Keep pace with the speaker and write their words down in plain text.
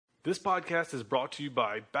This podcast is brought to you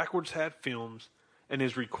by Backwards Hat Films and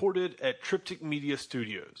is recorded at Triptych Media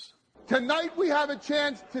Studios. Tonight we have a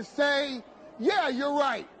chance to say, yeah, you're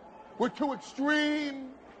right. We're too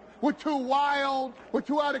extreme. We're too wild. We're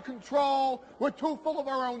too out of control. We're too full of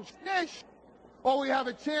our own shtish. Or we have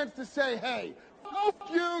a chance to say, hey,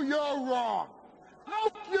 fuck you, you're wrong.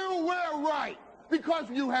 Fuck you, we're right. Because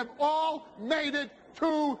you have all made it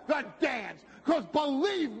to the dance. Because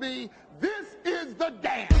believe me, this is the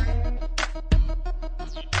dance.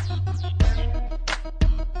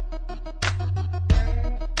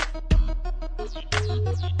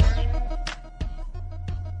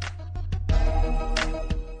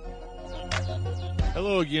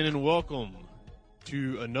 Hello again and welcome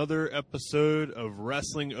to another episode of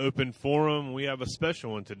Wrestling Open Forum. We have a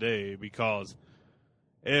special one today because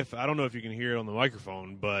I don't know if you can hear it on the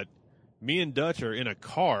microphone, but me and Dutch are in a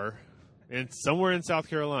car somewhere in South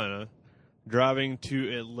Carolina driving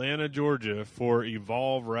to Atlanta, Georgia for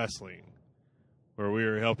Evolve Wrestling, where we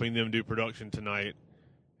are helping them do production tonight.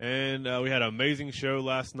 And we had an amazing show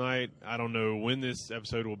last night. I don't know when this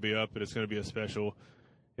episode will be up, but it's going to be a special.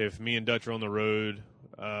 If me and Dutch are on the road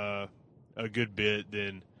a good bit,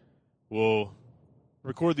 then we'll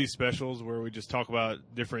record these specials where we just talk about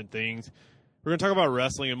different things. We're going to talk about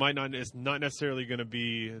wrestling. It's not necessarily going to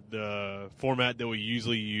be the format that we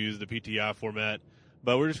usually use, the PTI format,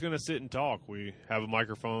 but we're just going to sit and talk. We have a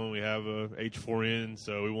microphone. We have a H4n,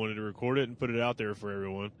 so we wanted to record it and put it out there for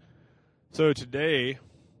everyone. So today,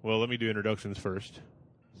 well, let me do introductions first.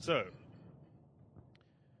 So,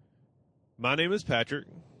 my name is Patrick.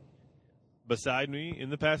 Beside me in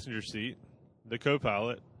the passenger seat, the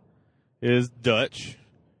co-pilot, is Dutch.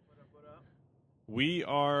 What up? We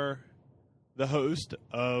are the host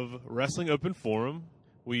of Wrestling Open Forum.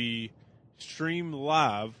 We stream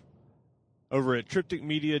live over at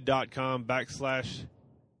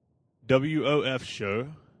triptychmedia.com/WOF show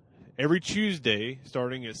every Tuesday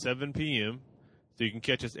starting at 7 p.m. So you can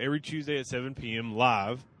catch us every Tuesday at 7 p.m.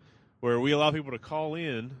 live, where we allow people to call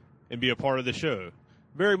in and be a part of the show.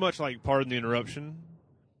 Very much like Pardon the Interruption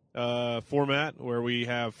format, where we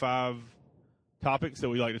have 5 topics that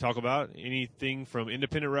we like to talk about. Anything from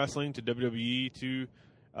independent wrestling to WWE to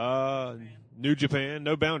New Japan.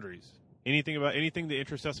 No boundaries. Anything that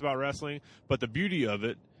interests us about wrestling. But the beauty of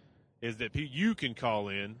it is that you can call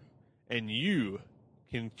in and you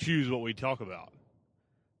can choose what we talk about.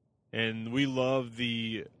 And we love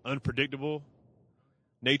the unpredictable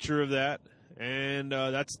nature of that. And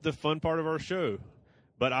that's the fun part of our show.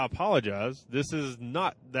 But I apologize. This is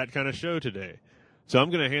not that kind of show today. So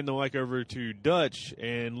I'm going to hand the mic over to Dutch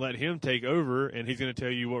and let him take over, and he's going to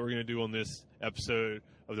tell you what we're going to do on this episode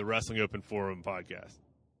of the Wrestling Open Forum podcast.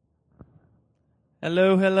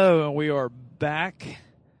 Hello, and we are back.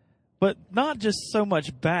 But not just so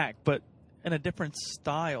much back, but in a different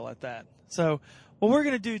style at that. So what we're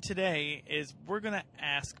going to do today is we're going to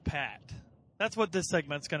Ask Pat. That's what this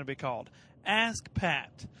segment's going to be called. Ask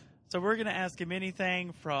Pat. So we're going to ask him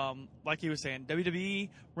anything from, like he was saying, WWE,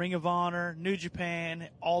 Ring of Honor, New Japan,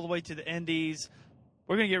 all the way to the Indies.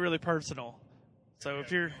 We're going to get really personal. So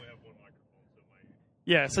if you're...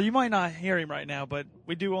 Yeah, so you might not hear him right now, but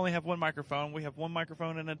we do only have one microphone. We have one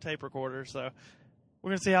microphone and a tape recorder, so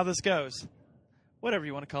we're going to see how this goes. Whatever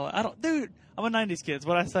you want to call it. I'm a 90s kid, is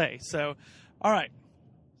what I say. So, all right.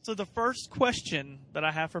 So the first question that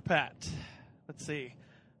I have for Pat, let's see.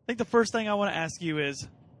 I think the first thing I want to ask you is,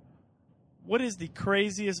 what is the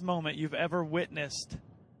craziest moment you've ever witnessed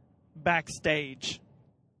backstage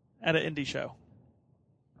at an indie show?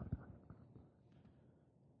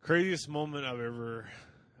 Craziest moment I've ever...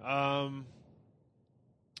 I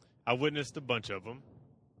witnessed a bunch of them.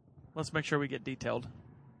 Let's make sure we get detailed.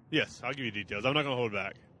 Yes, I'll give you details. I'm not going to hold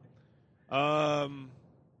back.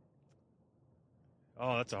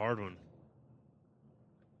 That's a hard one.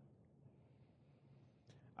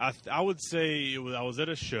 I would say I was at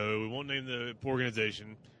a show. We won't name the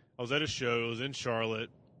organization. I was at a show. It was in Charlotte.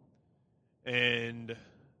 And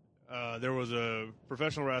there was a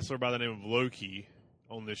professional wrestler by the name of Loki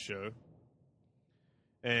on this show.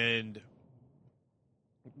 And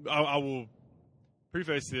I will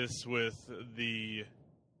preface this with the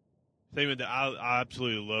statement that I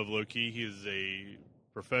absolutely love Loki. He is a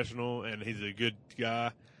professional, and he's a good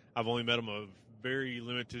guy. I've only met him a very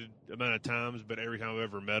limited amount of times, but every time I've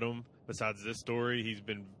ever met him, besides this story, he's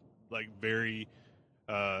been very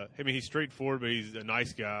he's straightforward, but he's a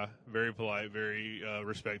nice guy, very polite, very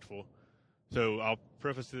respectful. So I'll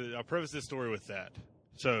preface this story with that.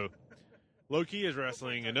 So Low-Ki is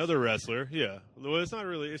wrestling another wrestler. Yeah. Well, it's not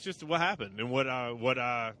really. It's just what happened and what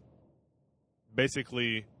I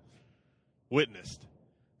basically witnessed.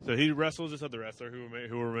 So he wrestles this other wrestler who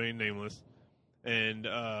will remain nameless, and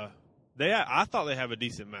I thought they have a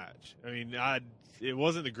decent match. I mean, it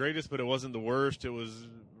wasn't the greatest, but it wasn't the worst. It was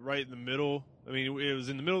right in the middle. I mean, it was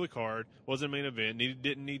in the middle of the card. Wasn't a main event.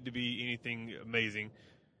 Didn't need to be anything amazing.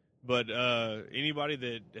 But anybody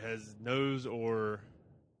that knows or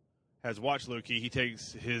has watched Low Ki, he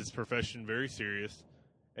takes his profession very serious,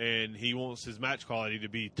 and he wants his match quality to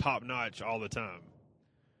be top notch all the time.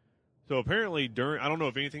 So apparently I don't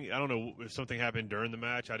know if something happened during the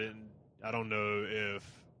match. I don't know if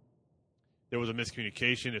there was a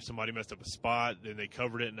miscommunication, if somebody messed up a spot, then they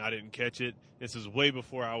covered it and I didn't catch it. This is way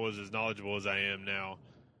before I was as knowledgeable as I am now.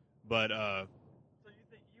 But So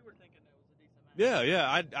you were thinking it was a decent match?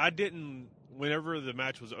 yeah. I didn't. Whenever the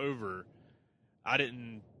match was over, I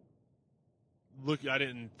didn't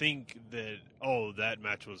think that that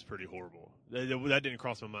match was pretty horrible. That didn't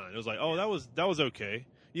cross my mind. It was like, that was okay.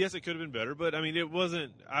 Yes, it could have been better, but I mean, it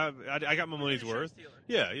wasn't. I got my money's worth.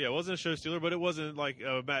 Yeah, it wasn't a show stealer, but it wasn't like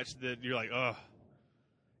a match that you're like,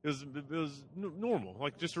 it was normal,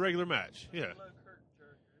 like just a regular match. Yeah.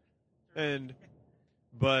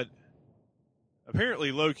 But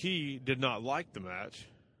apparently Low Ki did not like the match,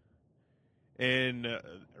 and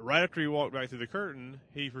right after he walked back through the curtain,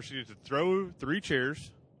 he proceeded to throw 3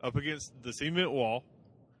 chairs up against the cement wall.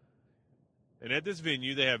 And at this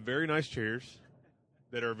venue, they have very nice chairs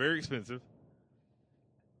that are very expensive,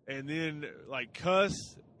 and then like cuss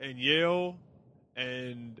and yell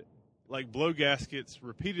and like blow gaskets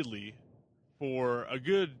repeatedly for a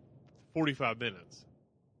good 45 minutes.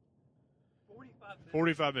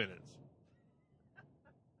 45 minutes.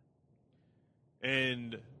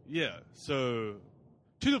 And yeah, so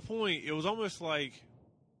to the point, it was almost like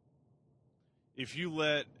if you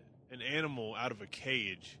let an animal out of a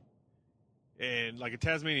cage, and like a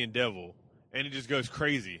Tasmanian devil, and it just goes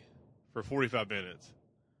crazy for 45 minutes,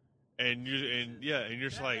 and you're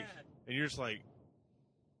just like,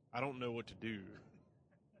 I don't know what to do,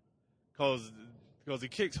 because he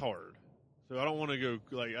kicks hard, so I don't want to go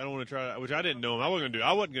I don't want to try, which I didn't know him. I wasn't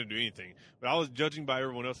gonna do anything, but I was judging by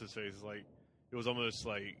everyone else's faces. Like it was almost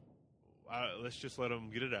like, let's just let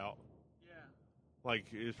him get it out. Yeah. Like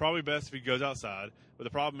it's probably best if he goes outside, but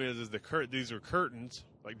the problem is these are curtains,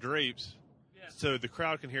 like drapes. So the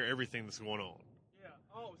crowd can hear everything that's going on. Yeah.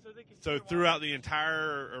 Oh, so they can. So throughout the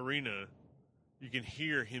entire arena, you can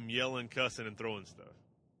hear him yelling, cussing, and throwing stuff.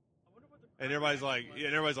 I wonder what and everybody's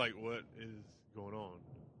like, "What is going on?"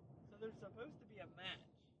 So there's supposed to be a match.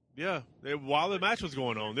 Yeah. While the match was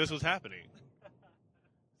going on, this was happening.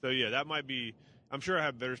 So yeah, that might be. I'm sure I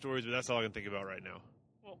have better stories, but that's all I can think about right now.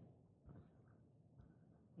 Well,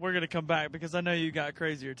 we're gonna come back because I know you got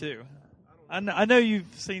crazier too. I know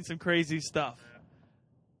you've seen some crazy stuff.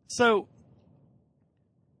 So,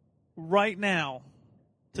 right now,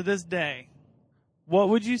 to this day, what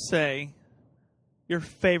would you say your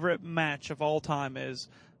favorite match of all time is?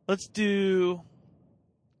 Let's do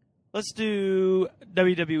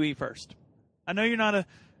WWE first. I know you're not a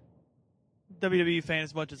WWE fan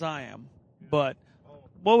as much as I am, but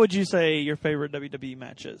what would you say your favorite WWE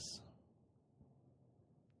match is?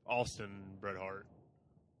 Austin, Bret Hart.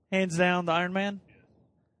 Hands down, the Iron Man? Yes.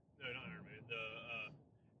 No, not Iron Man.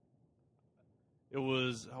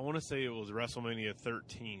 I want to say it was WrestleMania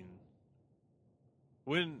 13.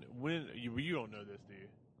 When you don't know this, do you?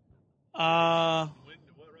 What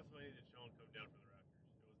WrestleMania did Shawn come down from the rafters?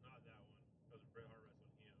 It was not that one, because Bret Hart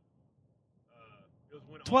wrestled him. It was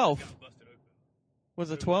when 12. Austin got busted open.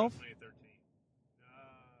 Was it 12? WrestleMania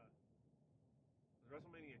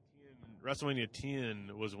 13. WrestleMania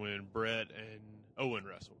 10 was when Bret and Owen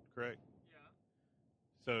wrestled, correct?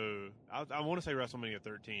 Yeah. So I want to say WrestleMania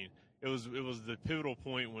 13. It was the pivotal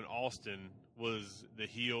point when Austin was the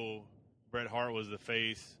heel, Bret Hart was the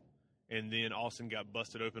face, and then Austin got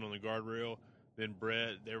busted open on the guardrail. Then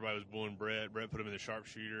everybody was booing Bret. Bret put him in the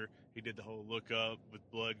sharpshooter. He did the whole look up with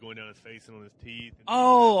blood going down his face and on his teeth.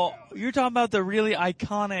 Oh, you're talking about the really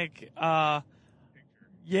iconic,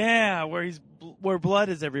 yeah, where blood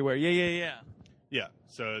is everywhere. Yeah. Yeah,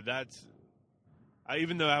 so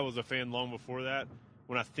even though I was a fan long before that,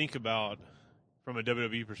 when I think about, from a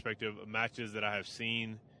WWE perspective, matches that I have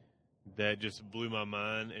seen that just blew my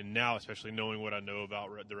mind, and now especially knowing what I know about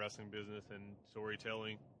the wrestling business and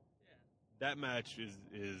storytelling, that match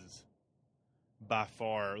is by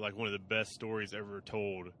far like one of the best stories ever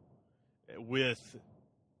told.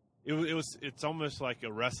 It's almost like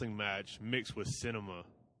a wrestling match mixed with cinema.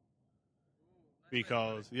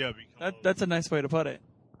 Because that's a nice way to put it.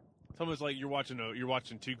 It's almost like you're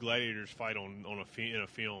watching two gladiators fight in a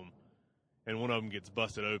film, and one of them gets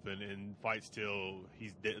busted open and fights till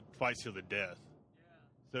the death.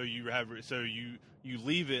 So you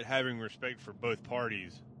leave it having respect for both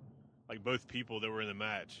parties, like both people that were in the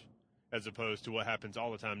match, as opposed to what happens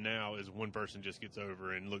all the time now is one person just gets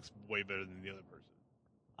over and looks way better than the other person.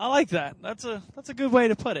 I like that. That's a good way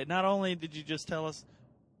to put it. Not only did you just tell us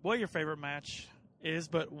what your favorite match is,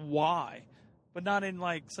 but why. But not in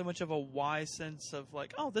like so much of a why sense of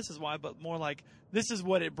like, oh, this is why, but more like this is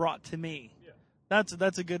what it brought to me. Yeah.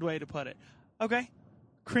 That's a good way to put it. Okay.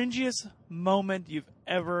 Cringiest moment you've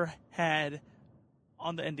ever had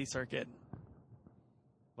on the indie circuit?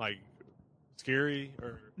 Like scary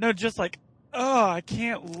or no, just like, oh, I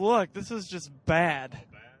can't look. This is just bad.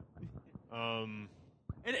 And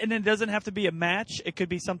it doesn't have to be a match. It could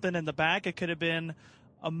be something in the back. It could have been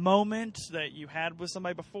a moment that you had with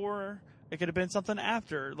somebody before. It could have been something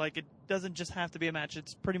after. Like, it doesn't just have to be a match.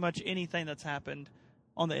 It's pretty much anything that's happened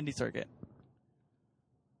on the indie circuit.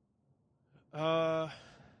 God,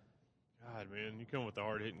 man, you come with the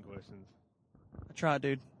hard-hitting questions. I tried,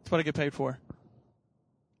 dude. That's what I get paid for.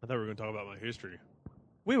 I thought we were going to talk about my history.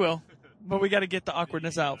 We will, but we got to get the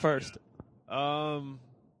awkwardness out first. I'll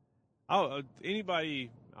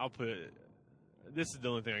put. This is the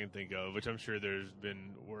only thing I can think of, which I'm sure there's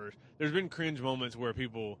been worse. There's been cringe moments where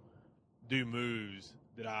people do moves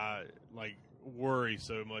that I like worry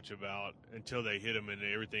so much about until they hit them and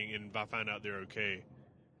everything, and if I find out they're okay,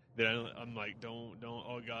 then I'm like, don't,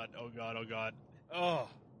 oh God, oh,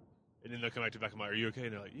 and then they'll come back to the back of my, are you okay?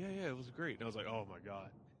 And they're like, yeah, it was great. And I was like, oh my God.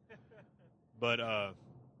 But I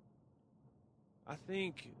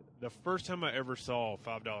think the first time I ever saw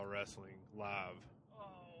 $5 wrestling live. Oh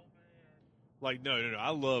man! Like no,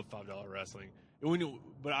 I love $5 wrestling. You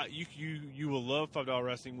will love $5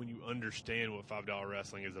 wrestling when you understand what $5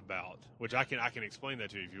 wrestling is about. Which I can explain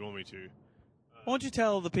that to you if you want me to. Why don't you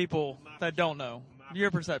tell the people that don't know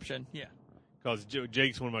your perception? Yeah. Because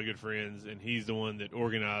Jake's one of my good friends, and he's the one that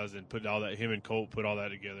organized and put all that. Him and Colt put all that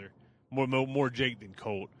together. More Jake than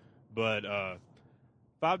Colt, but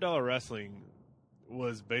 $5 wrestling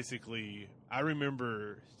was basically. I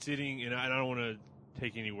remember sitting, and I don't want to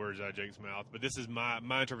take any words out of Jake's mouth, but this is my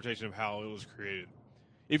interpretation of how it was created.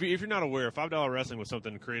 If you're not aware, $5 wrestling was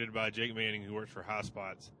something created by Jake Manning, who works for High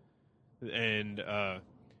Spots, and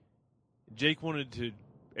Jake wanted to.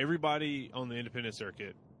 Everybody on the independent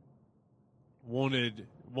circuit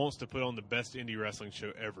wants to put on the best indie wrestling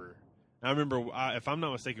show ever. And I remember, if I'm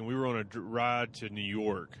not mistaken, we were on a ride to New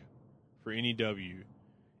York for NEW,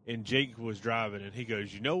 and Jake was driving, and he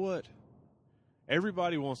goes, "You know what?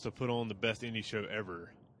 Everybody wants to put on the best indie show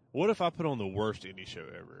ever. What if I put on the worst indie show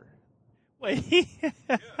ever?" Wait,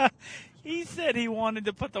 he said he wanted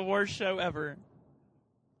to put the worst show ever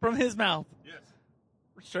from his mouth. Yes,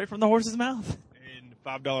 straight from the horse's mouth. And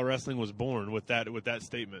 $5 wrestling was born with that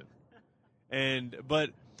statement. And but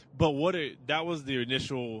that was the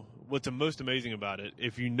initial. What's the most amazing about it?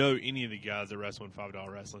 If you know any of the guys that wrestle in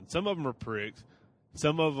 $5 wrestling, some of them are pricks,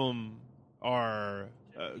 some of them are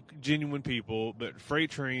genuine people. But Freight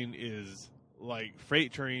Train is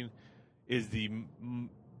the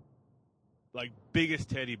biggest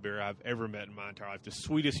teddy bear I've ever met in my entire life. The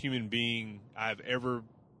sweetest human being I've ever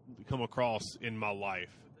come across in my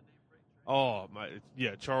life. Oh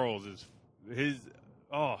Charles is his.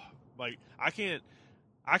 Oh. Like, I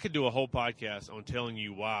could do a whole podcast on telling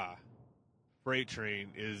you why Freight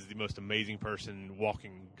Train is the most amazing person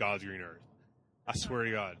walking God's green earth. I swear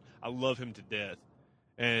to God. I love him to death.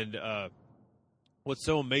 And what's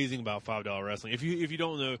so amazing about $5 wrestling, if you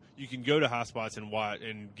don't know, you can go to High Spots and watch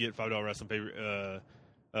and get $5 wrestling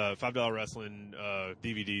 $5 wrestling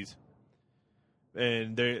DVDs.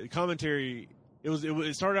 And the commentary,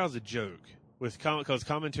 it started out as a joke. Because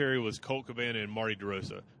commentary was Colt Cabana and Marty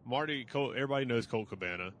DeRosa. Everybody knows Colt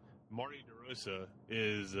Cabana. Marty DeRosa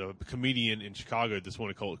is a comedian in Chicago that's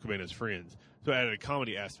one of Colt Cabana's friends. So it added a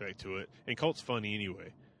comedy aspect to it. And Colt's funny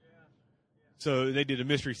anyway. So they did a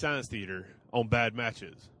Mystery Science Theater on bad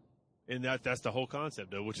matches. And that's the whole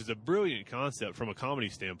concept, though, which is a brilliant concept from a comedy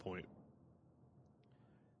standpoint.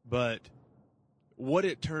 But what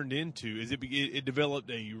it turned into is it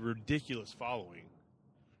developed a ridiculous following.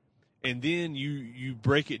 And then you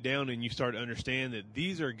break it down and you start to understand that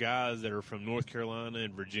these are guys that are from North Carolina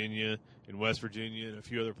and Virginia and West Virginia and a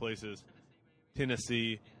few other places,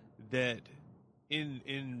 Tennessee, that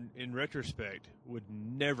in retrospect would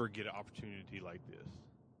never get an opportunity like this,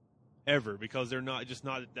 ever, because they're not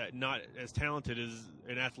as talented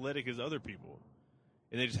and athletic as other people,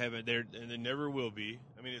 and they just haven't. And they never will be.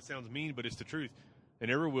 I mean, it sounds mean, but it's the truth. They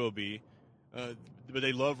never will be. But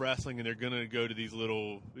they love wrestling, and they're gonna go to these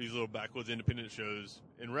little backwoods independent shows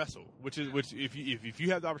and wrestle. Which if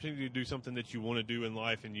you have the opportunity to do something that you want to do in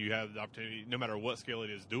life, and you have the opportunity, no matter what scale it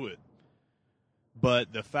is, do it.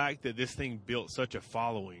 But the fact that this thing built such a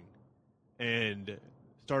following and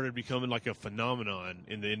started becoming like a phenomenon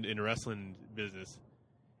in the wrestling business,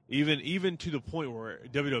 even to the point where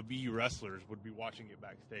WWE wrestlers would be watching it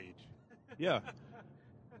backstage. Yeah,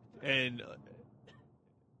 and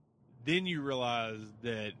then you realize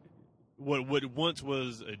that what once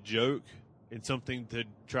was a joke and something to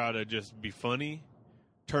try to just be funny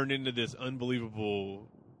turned into this unbelievable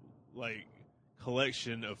like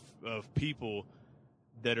collection of people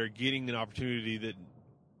that are getting an opportunity that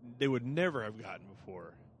they would never have gotten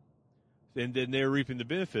before. And then they're reaping the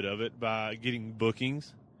benefit of it by getting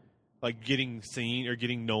bookings, like getting seen or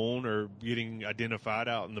getting known or getting identified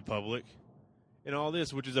out in the public and all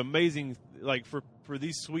this, which is amazing. Like for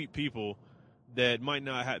these sweet people that might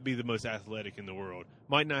not be the most athletic in the world,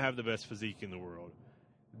 might not have the best physique in the world.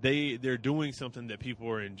 They're doing something that people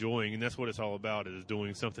are enjoying, and that's what it's all about, is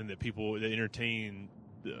doing something that entertain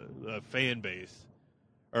the fan base,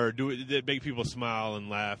 or that make people smile and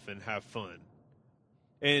laugh and have fun.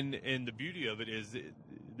 And the beauty of it is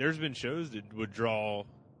there's been shows that would draw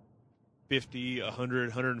 50, 100,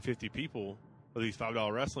 150 people for these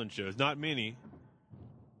 $5 wrestling shows. Not many,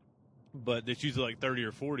 but it's usually like 30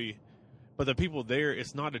 or 40. But the people there,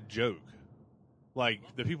 it's not a joke. Like,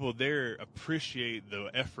 the people there appreciate the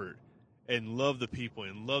effort and love the people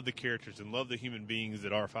and love the characters and love the human beings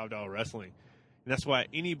that are $5 wrestling. And that's why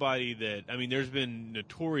anybody there's been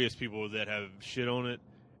notorious people that have shit on it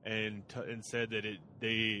and said that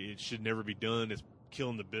it should never be done, it's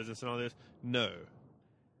killing the business and all this. No.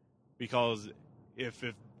 Because if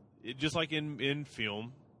just like in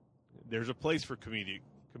film, there's a place for comedic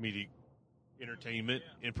entertainment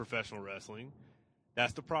in professional wrestling.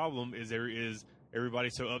 That's the problem, is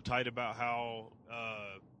everybody's so uptight about how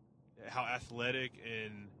athletic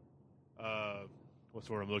and what's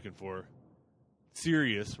the word I'm looking for?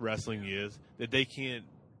 Serious wrestling is, that they can't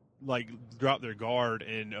like drop their guard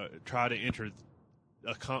and try to enter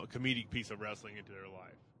a comedic piece of wrestling into their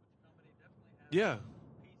life. Yeah.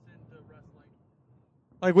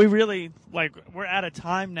 Like we're at a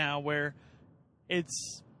time now where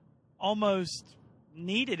it's almost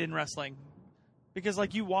needed in wrestling, because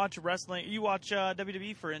like you watch wrestling, you watch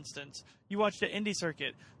WWE for instance, you watch the indie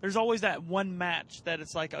circuit. There's always that one match that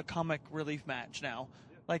it's like a comic relief match now.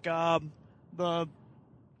 Like the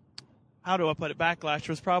how do I put it? Backlash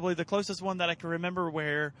was probably the closest one that I can remember,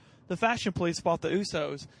 where the Fashion Police fought the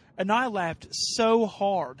Usos, and I laughed so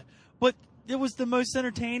hard, but it was the most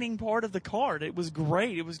entertaining part of the card. It was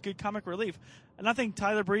great. It was good comic relief. And I think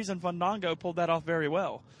Tyler Breeze and Fandango pulled that off very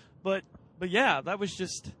well. But yeah, that was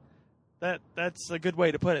just that's a good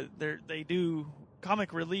way to put it. They do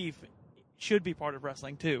comic relief should be part of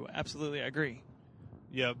wrestling too. Absolutely, I agree.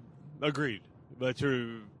 Yeah, agreed. But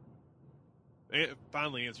to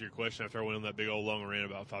finally answer your question after I went on that big old long rant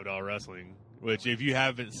about $5 wrestling, which if you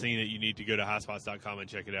haven't seen it, you need to go to highspots.com and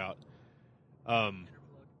check it out.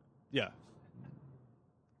 Yeah.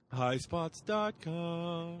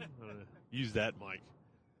 Highspots.com. Use that, Mike.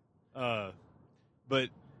 But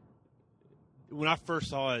when I first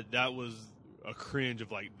saw it, that was a cringe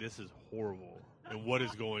of like, this is horrible and what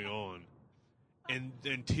is going on. And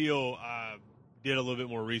until I did a little bit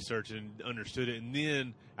more research and understood it. And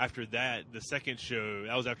then after that, the second show,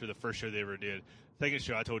 that was after the first show they ever did. Second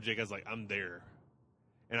show, I told Jake, I was like, I'm there.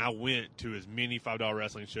 And I went to as many $5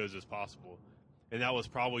 wrestling shows as possible. And that was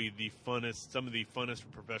probably some of the funnest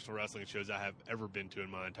professional wrestling shows I have ever been to in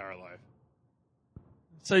my entire life.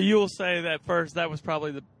 So you will say that first, that was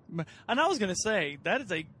probably and I was going to say, that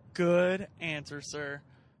is a good answer, sir.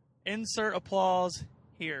 Insert applause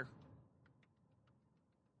here.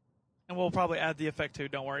 And we'll probably add the effect too,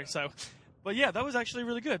 don't worry. But yeah, that was actually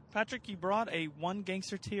really good. Patrick, you brought a one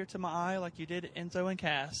gangster tear to my eye like you did Enzo and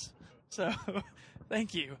Cass. So,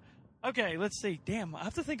 thank you. Okay, let's see. Damn, I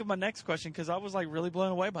have to think of my next question because I was like really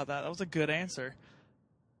blown away by that. That was a good answer.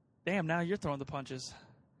 Damn, now you're throwing the punches.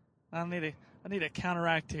 I need to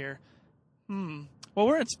counteract here. Well,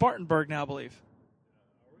 we're in Spartanburg now, I believe.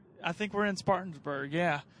 I think we're in Spartanburg,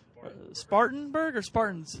 yeah. Spartanburg or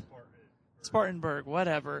Spartans? Spartanburg,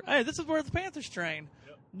 whatever. Hey, this is where the Panthers train.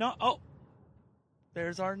 Yep. No,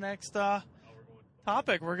 there's our next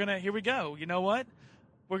topic. Here we go. You know what?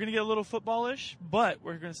 We're going to get a little football-ish, but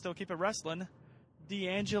we're going to still keep it wrestling.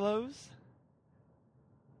 D'Angelo's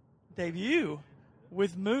debut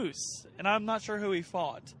with Moose. And I'm not sure who he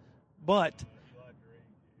fought, but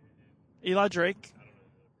Eli Drake.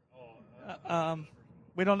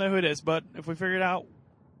 We don't know who it is, but if we figure it out,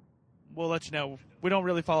 we'll let you know. We don't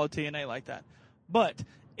really follow TNA like that. But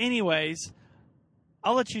anyways,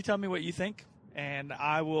 I'll let you tell me what you think, and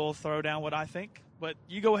I will throw down what I think. But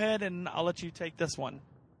you go ahead, and I'll let you take this one.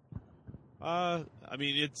 I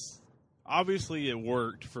mean, it's obviously it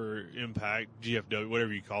worked for Impact, GFW,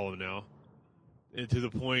 whatever you call them now, and to the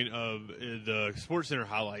point of the SportsCenter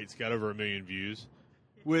highlights got over 1 million views,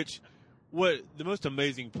 which what the most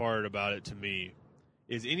amazing part about it to me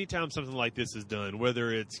is anytime something like this is done,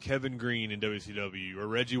 whether it's Kevin Green in WCW or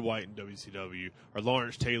Reggie White in WCW or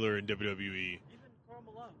Lawrence Taylor in WWE,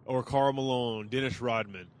 or Karl Malone, Dennis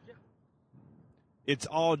Rodman, it's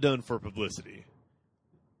all done for publicity.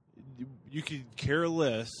 You could care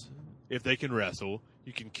less if they can wrestle.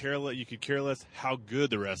 You could care less how good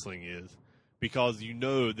the wrestling is, because you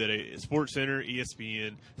know that a SportsCenter,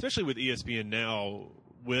 ESPN, especially with ESPN now,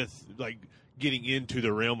 with like getting into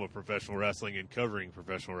the realm of professional wrestling and covering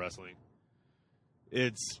professional wrestling,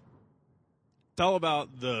 it's all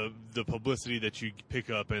about the publicity that you pick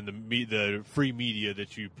up and the free media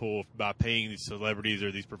that you pull by paying these celebrities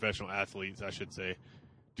or these professional athletes, I should say,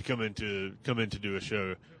 to come in to do a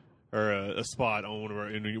show or a spot on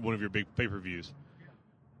one of your big pay-per-views.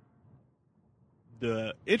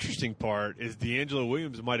 The interesting part is D'Angelo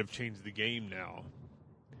Williams might have changed the game now,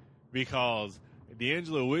 because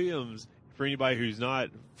D'Angelo Williams, for anybody who's not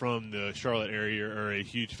from the Charlotte area or a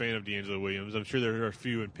huge fan of D'Angelo Williams, I'm sure there are a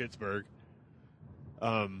few in Pittsburgh.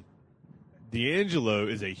 D'Angelo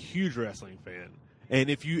is a huge wrestling fan, and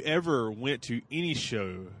if you ever went to any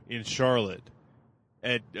show in Charlotte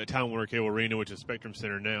at Time Warner Cable Arena, which is Spectrum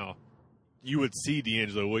Center now, you would see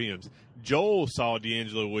D'Angelo Williams. Joel saw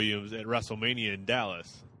D'Angelo Williams at WrestleMania in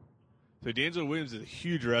Dallas. So D'Angelo Williams is a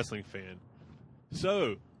huge wrestling fan.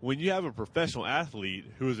 So when you have a professional athlete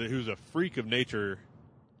who's a freak of nature,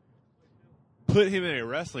 put him in a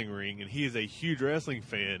wrestling ring and he is a huge wrestling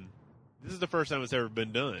fan, this is the first time it's ever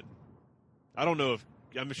been done.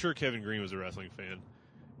 I'm sure Kevin Green was a wrestling fan,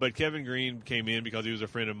 but Kevin Green came in because he was a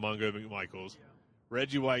friend of Mongo McMichaels.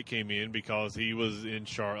 Reggie White came in because he was in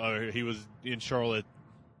Charlotte,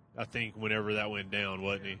 I think, whenever that went down,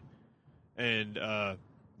 wasn't he? And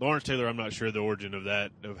Lawrence Taylor, I'm not sure the origin of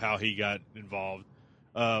that, of how he got involved.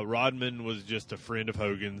 Rodman was just a friend of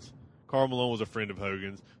Hogan's. Karl Malone was a friend of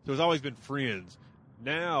Hogan's. So it's always been friends.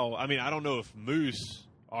 Now, I mean, I don't know if Moose,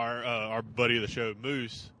 our buddy of the show,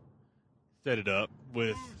 Moose, set it up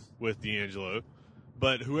with D'Angelo,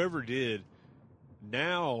 but whoever did,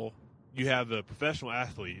 now you have a professional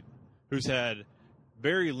athlete who's had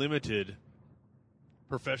very limited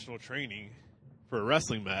professional training for a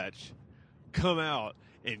wrestling match come out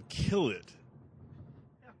and kill it.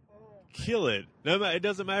 Kill it. No, it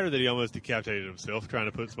doesn't matter that he almost decapitated himself trying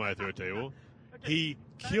to put somebody through a table. He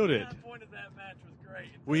killed it. That point of that match was great.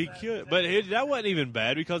 Well, he killed it, but that wasn't even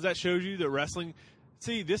bad, because that shows you that wrestling.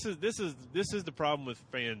 See, this is the problem with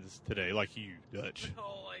fans today, like you, Dutch.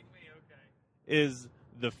 Oh, like me, okay. Is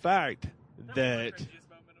the fact that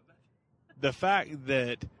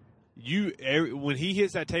when he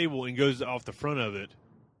hits that table and goes off the front of it,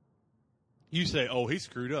 you say, "Oh, he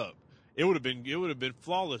screwed up." It would have been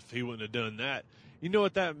flawless if he wouldn't have done that. You know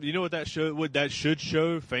what that should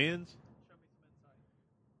show fans?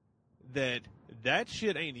 That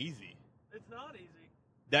shit ain't easy. It's not easy.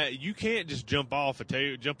 That you can't just jump off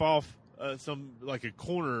some like a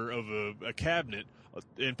corner of a cabinet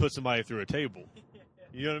and put somebody through a table.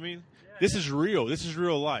 You know what I mean? Yeah, this is real. This is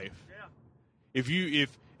real life. Yeah.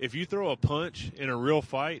 If you throw a punch in a real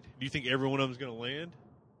fight, do you think every one of them's going to land?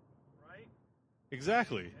 Right.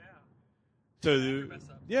 Exactly. Yeah. So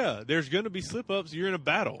there's going to be slip-ups. You're in a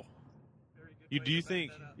battle. Do you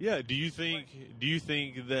think that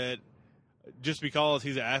just because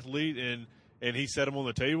he's an athlete and he set him on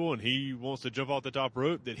the table and he wants to jump off the top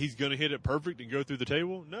rope, that he's going to hit it perfect and go through the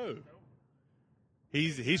table? No.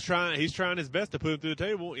 He's trying his best to put him through the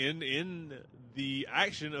table. In the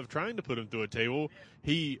action of trying to put him through a table,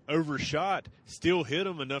 he overshot, still hit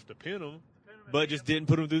him enough to pin him, but just didn't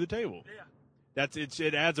put him through the table. Yeah. That's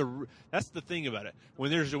the thing about it. When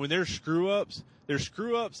there's screw ups,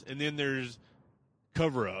 and then there's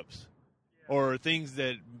cover ups, or things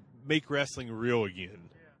that make wrestling real again,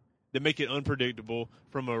 that make it unpredictable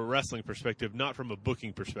from a wrestling perspective, not from a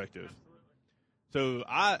booking perspective. So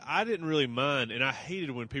I didn't really mind, and I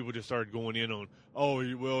hated when people just started going in on,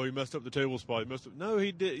 he messed up the table spot. No,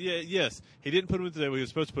 he did. Yeah, yes, he didn't put him at the table. He was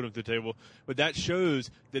supposed to put him at the table, but that shows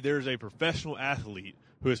that there's a professional athlete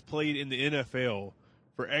who has played in the NFL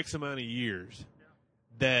for X amount of years,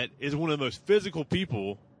 that is one of the most physical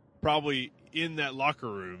people probably in that locker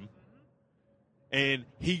room, and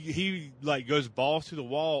he like goes balls to the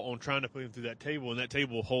wall on trying to put him through that table, and that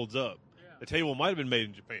table holds up. Yeah. The table might have been made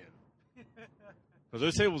in Japan because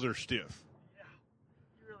those tables are stiff. Yeah,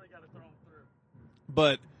 you really got to throw them through.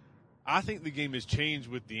 But I think the game has changed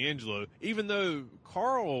with D'Angelo, even though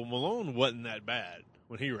Karl Malone wasn't that bad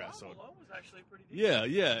when he wrestled. Karl Malone was actually pretty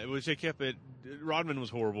decent. Yeah. It was, they kept it. Rodman was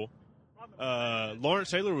horrible. Lawrence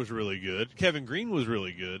Taylor was really good. Kevin Green was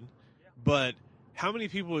really good. Yeah. But how many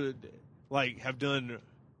people like have done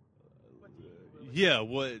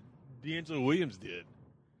what D'Angelo Williams did?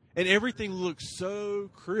 And everything looks so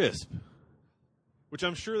crisp, which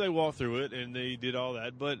I'm sure they walked through it and they did all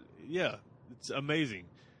that. But, yeah, it's amazing.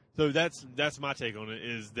 So that's my take on it,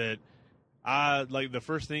 is that the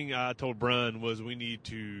first thing I told Brian was I'm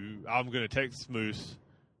going to text Moose,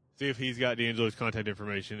 see if he's got D'Angelo's contact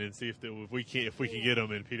information, and see if we can get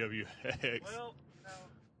him in PWX. Well,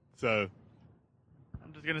 so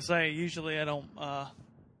I'm just gonna say, usually I don't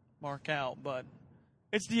mark out, but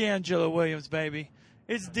it's D'Angelo Williams, baby.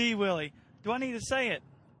 It's D Willie. Do I need to say it?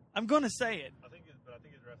 I'm gonna say it. I think his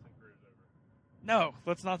wrestling career is over. No,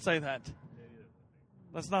 let's not say that.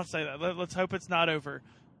 Let's not say that. Let's hope it's not over.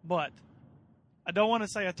 But I don't want to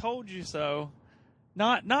say I told you so.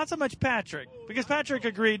 Not so much Patrick, because Patrick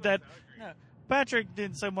agreed that. No, Patrick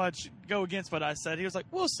didn't so much go against what I said. He was like,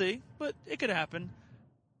 "We'll see, but it could happen."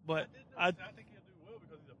 But I think he'll do well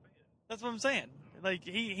because he's a fan. That's what I'm saying. Like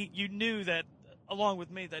you knew that, along with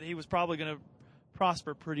me, that he was probably going to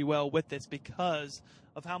prosper pretty well with this because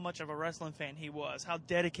of how much of a wrestling fan he was, how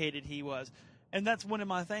dedicated he was. And that's one of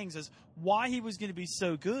my things, is why he was going to be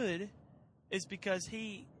so good is because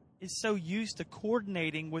he is so used to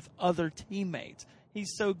coordinating with other teammates.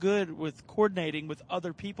 He's so good with coordinating with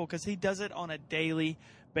other people because he does it on a daily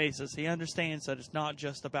basis. He understands that it's not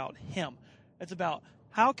just about him. It's about,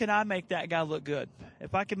 how can I make that guy look good?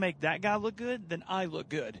 If I can make that guy look good, then I look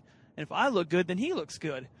good. And if I look good, then he looks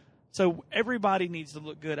good. So everybody needs to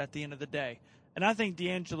look good at the end of the day. And I think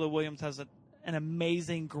D'Angelo Williams has an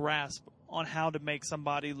amazing grasp on how to make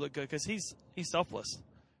somebody look good because he's selfless.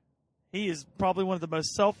 He is probably one of the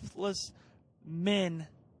most selfless men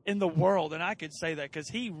in the world, and I could say that because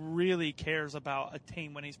he really cares about a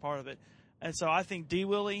team when he's part of it. And so I think D.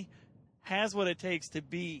 Willie has what it takes to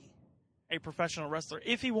be a professional wrestler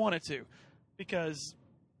if he wanted to, because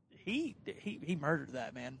he murdered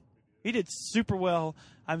that, man. He did super well.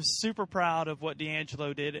 I'm super proud of what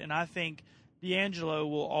D'Angelo did, and I think D'Angelo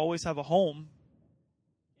will always have a home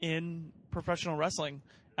in professional wrestling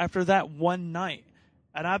after that one night.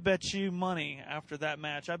 And I bet you money after that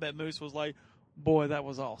match, I bet Moose was like, boy, that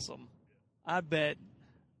was awesome. I bet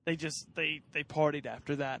they partied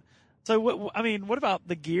after that. So, what about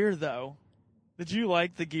the gear, though? Did you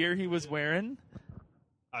like the gear he was wearing?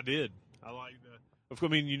 I did. I liked that. I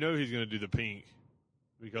mean, he's going to do the pink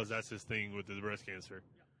because that's his thing with the breast cancer.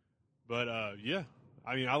 But, yeah.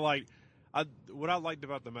 I mean, what I liked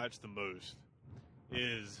about the match the most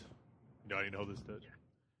is, I need to hold this touch.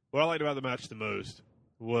 What I liked about the match the most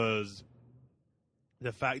was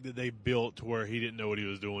the fact that they built to where he didn't know what he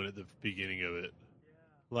was doing at the beginning of it. Yeah.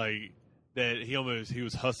 Like, that he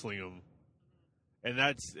was hustling him. And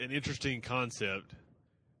that's an interesting concept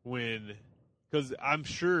because I'm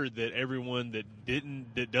sure that everyone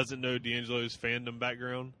that doesn't know D'Angelo's fandom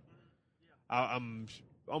background, I'm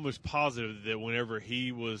almost positive that whenever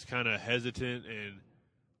he was kind of hesitant and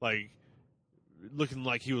like looking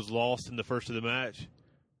like he was lost in the first of the match,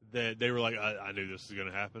 that they were like, I knew this was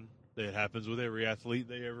going to happen. That happens with every athlete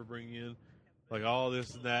they ever bring in, like all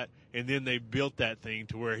this and that. And then they built that thing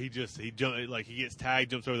to where he gets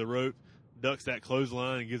tagged, jumps over the rope, ducks that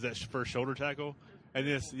clothesline, and gives that first shoulder tackle. And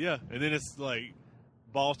then it's like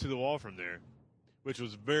balls to the wall from there, which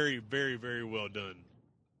was very, very, very well done.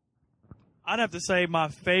 I'd have to say my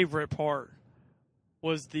favorite part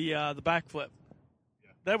was the backflip.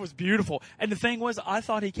 Yeah. That was beautiful. And the thing was, I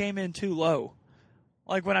thought he came in too low.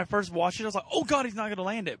 Like, when I first watched it, I was like, oh, God, he's not going to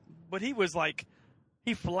land it. But he was like,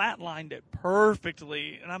 he flatlined it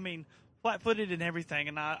perfectly. And, I mean, flat-footed and everything.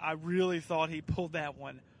 And I really thought he pulled that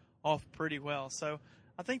one off pretty well. So,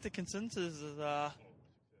 I think the consensus is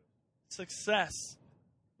success.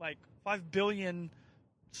 Like, 5 billion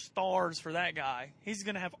stars for that guy. He's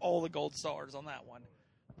going to have all the gold stars on that one.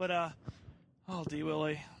 But, D.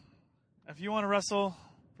 Willie, if you want to wrestle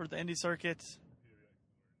for the indie circuit,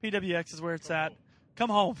 PWX is where it's at. Come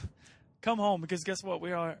home, because guess what?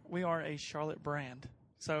 We are a Charlotte brand.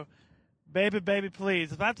 So, baby,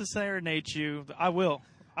 please, if I have to serenade you, I will.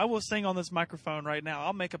 I will sing on this microphone right now.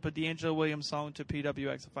 I'll make up a D'Angelo Williams song to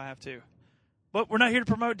PWX if I have to. But we're not here to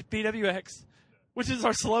promote PWX. which is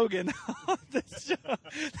our slogan on this show.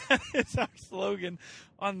 That is our slogan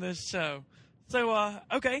on this show. So,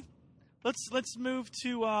 okay, let's move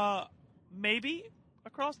to maybe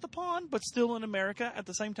across the pond, but still in America at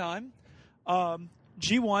the same time.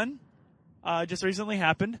 G1 just recently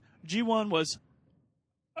happened. G1 was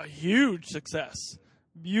a huge success.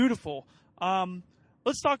 Beautiful.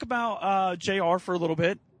 Let's talk about JR for a little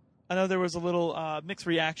bit. I know there was a little mixed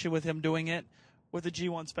reaction with him doing it with the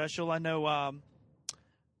G1 special. I know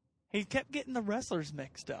he kept getting the wrestlers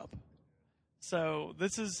mixed up. So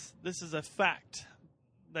this is a fact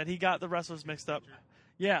that he got the wrestlers mixed up.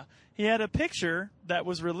 Yeah, he had a picture that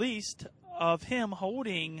was released of him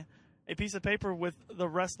holding a piece of paper with the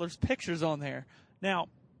wrestlers' pictures on there. Now,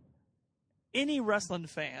 any wrestling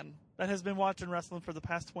fan that has been watching wrestling for the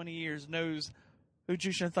past 20 years knows who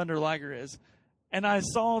Jushin Thunder Liger is. And I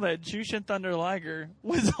saw that Jushin Thunder Liger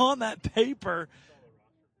was on that paper.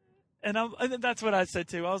 And that's what I said,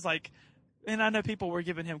 too. I was like, and I know people were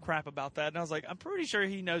giving him crap about that. And I was like, I'm pretty sure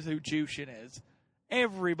he knows who Jushin is.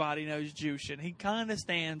 Everybody knows Jushin. He kind of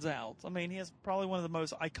stands out. I mean, he has probably one of the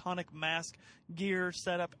most iconic mask, gear,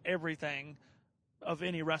 setup, everything of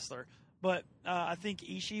any wrestler. But I think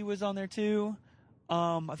Ishii was on there, too.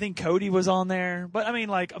 I think Cody was on there. But, I mean,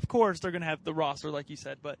 like, of course, they're going to have the roster, like you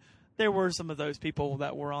said. But there were some of those people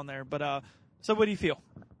that were on there. But so what do you feel?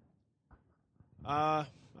 I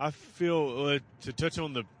feel, to touch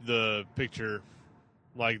on the picture,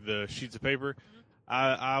 like the sheets of paper,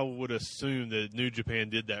 I would assume that New Japan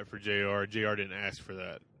did that for JR. JR didn't ask for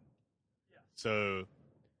that. Yeah. So,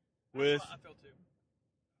 I feel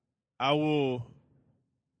too.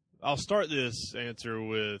 I'll start this answer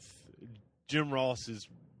with Jim Ross is,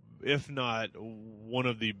 if not one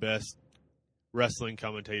of the best wrestling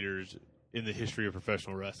commentators in the history of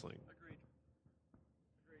professional wrestling. Agreed.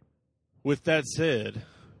 With that said,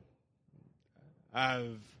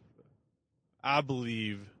 I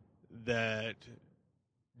believe that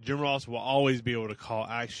Jim Ross will always be able to call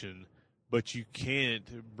action, but you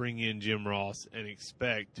can't bring in Jim Ross and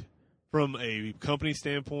expect, from a company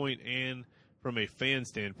standpoint and from a fan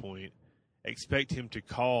standpoint, expect him to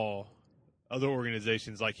call other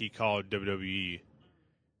organizations like he called WWE.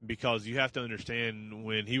 Because you have to understand,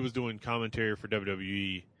 when he was doing commentary for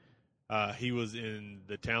WWE, he was in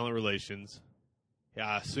the talent relations.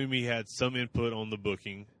 I assume he had some input on the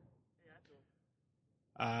booking.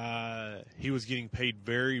 He was getting paid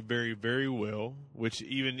very, very, very well, which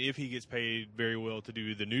even if he gets paid very well to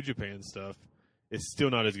do the New Japan stuff, it's still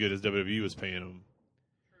not as good as WWE was paying him.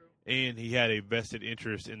 True. And he had a vested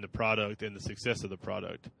interest in the product and the success of the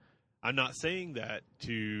product. I'm not saying that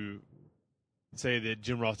to say that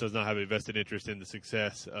Jim Ross does not have a vested interest in the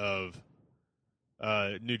success of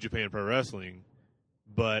New Japan Pro Wrestling,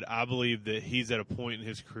 but I believe that he's at a point in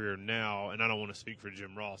his career now, and I don't want to speak for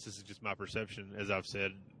Jim Ross. This is just my perception, as I've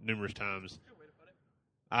said numerous times.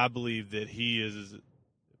 I believe that he is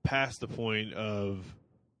past the point of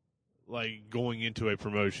like going into a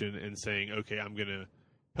promotion and saying, "Okay, I'm going to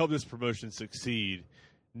help this promotion succeed."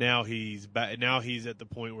 Now he's back. Now he's at the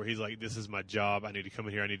point where he's like, "This is my job. I need to come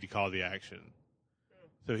in here. I need to call the action."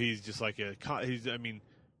 So he's just like I mean,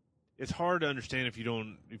 it's hard to understand if you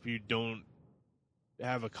don't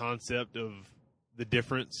have a concept of the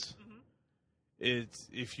difference. Mm-hmm. It's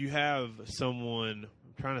if you have someone.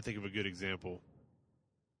 I'm trying to think of a good example.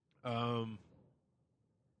 God,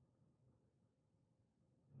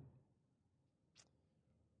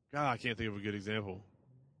 I can't think of a good example.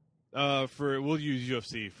 We'll use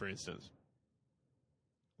UFC for instance.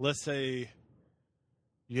 Let's say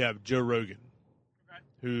you have Joe Rogan,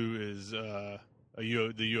 who is one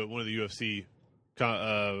of the UFC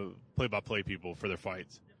play-by-play people for their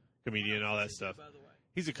fights, comedian, all that stuff.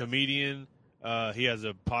 He's a comedian. He has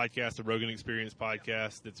a podcast, the Rogan Experience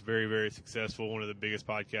podcast, that's very, very successful. One of the biggest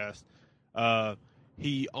podcasts. I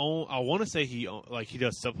want to say he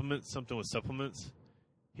does supplements, something with supplements.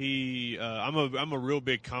 I'm a real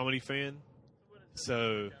big comedy fan.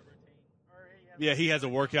 So yeah, he has a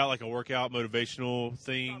workout motivational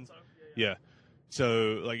thing. Yeah.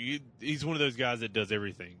 So like he's one of those guys that does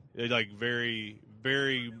everything. They're like very,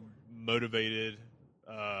 very motivated.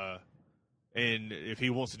 And if he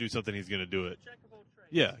wants to do something, he's going to do it.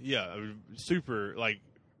 Yeah. Super. Like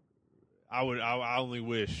I only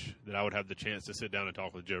wish that I would have the chance to sit down and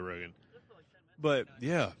talk with Joe Rogan. But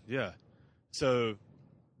yeah. So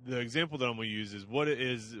the example that I'm going to use is what it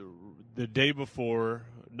is the day before.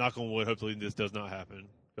 Knock on wood. Hopefully this does not happen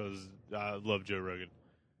because I love Joe Rogan.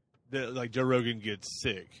 Joe Rogan gets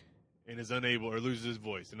sick and is unable or loses his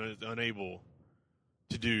voice and is unable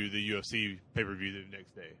to do the UFC pay-per-view the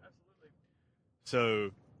next day. Absolutely.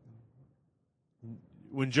 So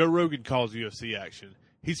when Joe Rogan calls UFC action,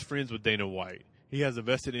 he's friends with Dana White. He has a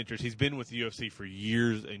vested interest. He's been with the UFC for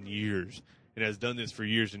years and years, and has done this for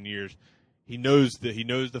years and years. He knows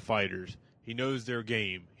the fighters. He knows their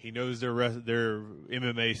game. He knows their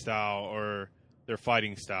MMA style or their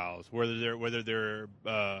fighting styles. Whether they're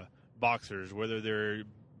boxers, whether they're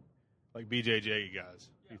like BJJ guys.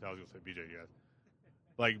 I was going to say BJJ guys.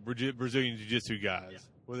 Like Brazilian Jiu-Jitsu guys,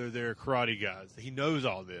 whether they're karate guys. He knows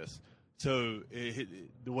all this. So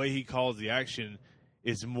the way he calls the action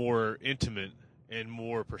is more intimate and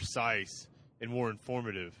more precise and more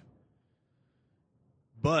informative.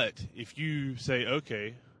 But if you say,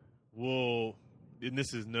 okay, well, and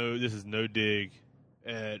this is no dig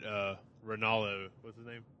at Ronaldo. What's his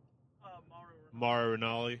name? Mauro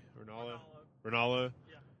Ronaldo. Ronaldo.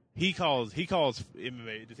 Yeah. He calls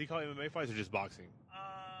MMA. Does he call MMA fights or just boxing?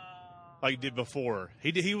 Like he did before.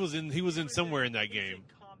 He was in somewhere in that game.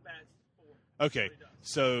 Combat sport. Okay,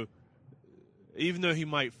 so even though he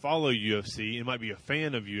might follow UFC and might be a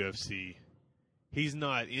fan of UFC, he's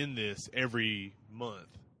not in this every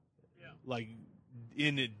month. Yeah. Like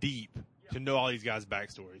in it deep to know all these guys'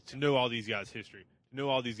 backstories, to know all these guys' history, to know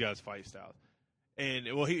all these guys' fight styles.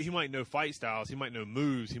 And well, he might know fight styles, he might know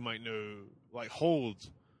moves, he might know like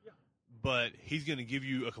holds, but he's going to give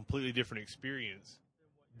you a completely different experience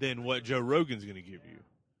than what Joe Rogan's going to give you.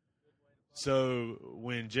 So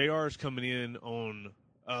when JR is coming in on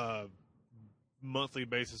a monthly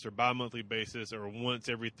basis or bi-monthly basis or once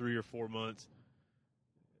every 3 or 4 months,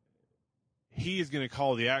 he is going to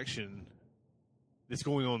call the action that's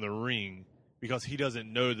going on in the ring because he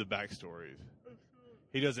doesn't know the backstories.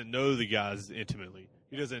 He doesn't know the guys intimately.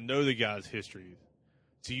 He doesn't know the guys' histories.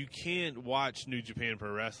 So you can't watch New Japan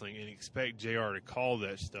Pro Wrestling and expect JR to call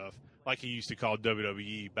that stuff like he used to call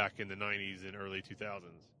WWE back in the 90s and early 2000s.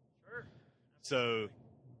 Sure. So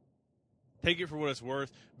take it for what it's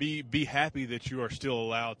worth. Be happy that you are still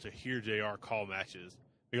allowed to hear JR call matches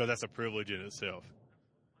because that's a privilege in itself.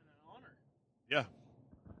 And an honor. Yeah.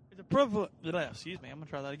 It's a privilege. Excuse me. I'm going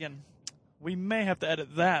to try that again. We may have to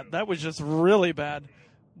edit that. That was just really bad.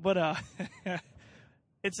 But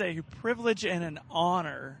it's a privilege and an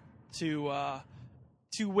honor to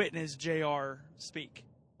witness JR speak.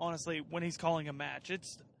 Honestly, when he's calling a match,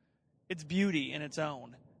 it's beauty in its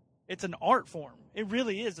own. It's an art form. It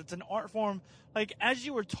really is. It's an art form. Like, as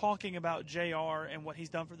you were talking about JR and what he's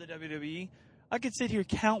done for the WWE, I could sit here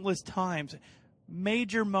countless times,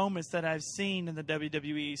 major moments that I've seen in the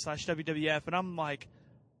WWE/WWF, and I'm like,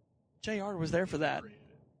 JR was there for that.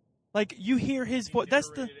 Like, you hear his voice. That's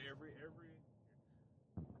the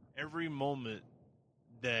every moment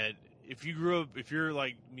that if you grew up, if you're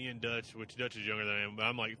like me and Dutch, which Dutch is younger than I am, but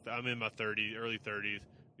I'm in my 30s, early 30s.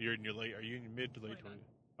 You're in your late. Are you in your mid to late 20s?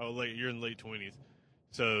 Oh, late. You're in late 20s.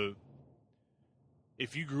 So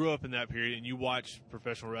if you grew up in that period and you watch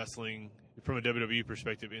professional wrestling from a WWE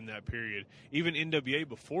perspective in that period, even NWA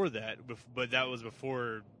before that, but that was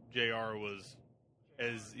before JR was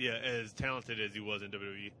as talented as he was in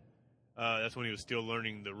WWE. That's when he was still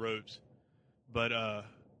learning the ropes. But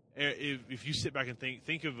if you sit back and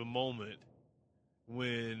think of a moment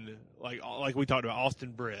when, like we talked about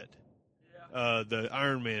Austin Brett, the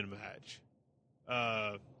Iron Man match,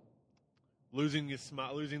 losing the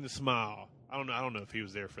smile. I don't know if he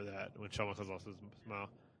was there for that when Shawn Michaels lost his smile.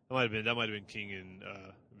 That might have been King and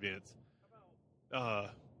Vince. I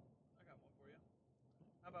got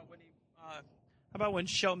one for you. How about when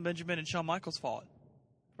Shelton Benjamin and Shawn Michaels fought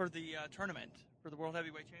for the tournament for the World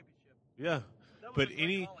Heavyweight Championship? Yeah, That was but a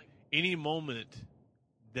great any moment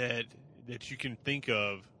that you can think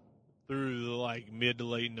of through the like mid to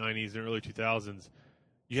late 90s and early 2000s,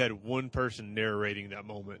 you had one person narrating that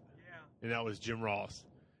moment, and that was Jim Ross.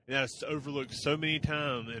 And that's overlooked so many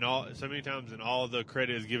times, and all the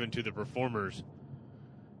credit is given to the performers.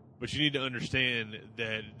 But you need to understand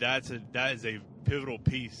that that is a pivotal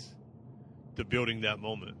piece to building that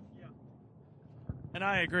moment. Yeah. And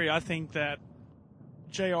I agree. I think that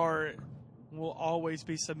JR will always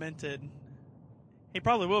be cemented. He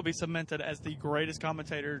probably will be cemented as the greatest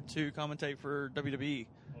commentator to commentate for WWE.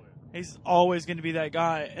 He's always going to be that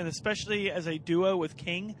guy. And especially as a duo with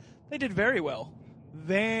King, they did very well.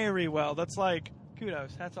 Very well. That's like,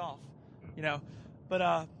 kudos, hats off. You know.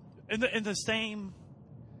 But in the same,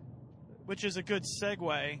 which is a good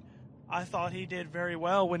segue, I thought he did very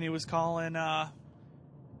well when he was calling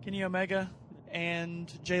Kenny Omega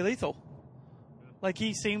and Jay Lethal. Like,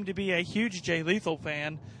 he seemed to be a huge Jay Lethal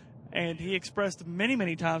fan, and he expressed many,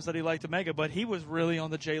 many times that he liked Omega, but he was really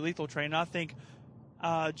on the Jay Lethal train. I think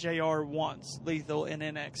JR wants Lethal in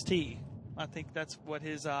NXT. I think that's what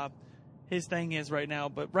his his thing is right now.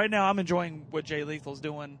 But right now, I'm enjoying what Jay Lethal's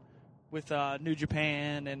doing with New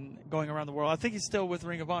Japan and going around the world. I think he's still with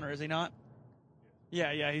Ring of Honor, is he not?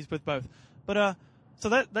 Yeah, he's with both. But so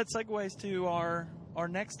that segues to our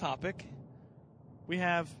next topic. We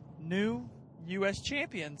have new U.S.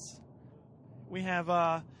 champions. We have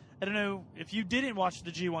I don't know if you didn't watch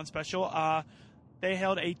the G1 special. They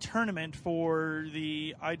held a tournament for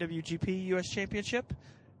the IWGP U.S. Championship,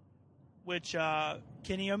 which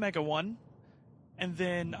Kenny Omega won. And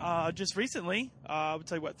then just recently, I would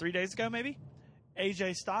say, 3 days ago maybe,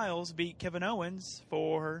 AJ Styles beat Kevin Owens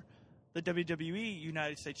for the WWE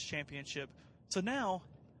United States Championship. So now,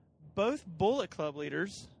 both Bullet Club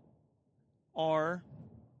leaders are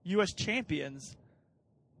U.S. champions.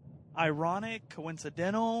 Ironic,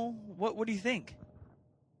 coincidental? What do you think?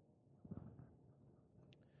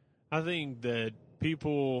 I think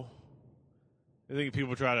people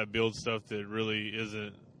try to build stuff that really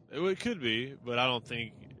isn't. It could be, but I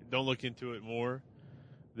don't look into it more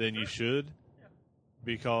than you should,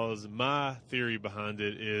 because my theory behind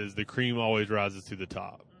it is the cream always rises to the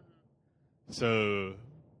top. So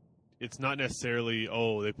it's not necessarily,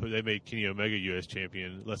 they made Kenny Omega U.S.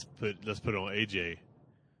 champion. Let's put it on AJ,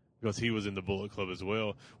 because he was in the Bullet Club as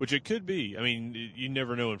well, which it could be. I mean, you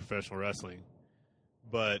never know in professional wrestling,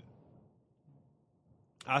 but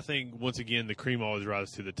I think once again the cream always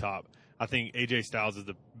rises to the top. I think AJ Styles is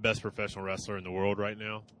the best professional wrestler in the world right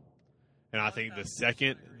now, and I think the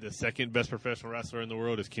second best professional wrestler in the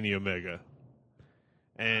world is Kenny Omega.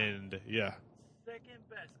 And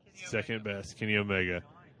second best Kenny Omega.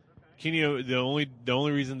 The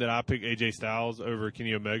only reason that I pick AJ Styles over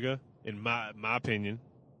Kenny Omega, in my opinion,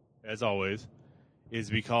 as always,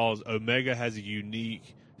 is because Omega has a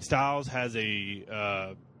unique. Styles has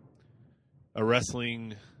a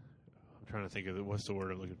wrestling. I'm trying to think of what's the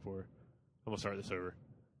word I'm looking for. I'm gonna start this over.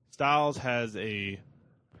 Styles has a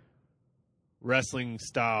wrestling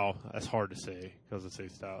style. That's hard to say because I say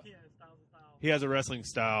style. Yeah, style. He has a wrestling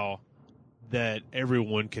style that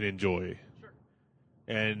everyone can enjoy. Sure.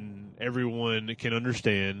 And everyone can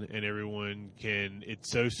understand, and everyone can. It's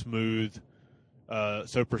so smooth,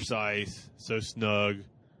 so precise, so snug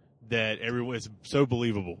that everyone is so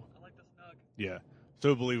believable. I like the snug. Yeah,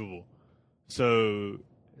 so believable. So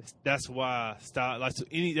that's why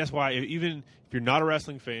That's why even if you're not a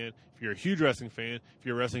wrestling fan, if you're a huge wrestling fan, if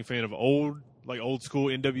you're a wrestling fan of old school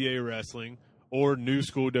NWA wrestling or new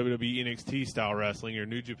school WWE NXT style wrestling or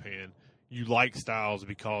New Japan, you like Styles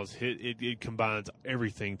because it combines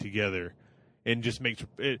everything together and just makes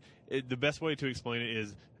it. The best way to explain it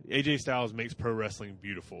is AJ Styles makes pro wrestling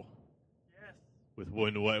beautiful. Yes. With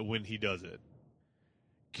when he does it.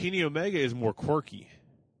 Kenny Omega is more quirky.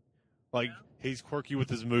 He's quirky with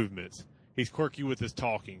his movements. He's quirky with his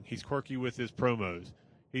talking. He's quirky with his promos.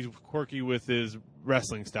 He's quirky with his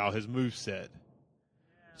wrestling style, his moveset.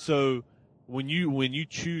 So when you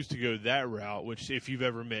choose to go that route, which if you've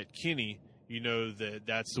ever met Kenny, you know that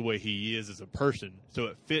that's the way he is as a person. So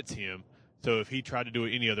it fits him. So if he tried to do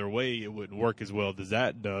it any other way, it wouldn't work as well as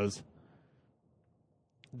that does.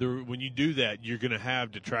 When you do that, you're going to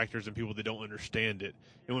have detractors and people that don't understand it.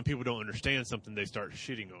 And when people don't understand something, they start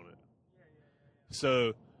shitting on it.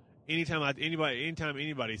 So anytime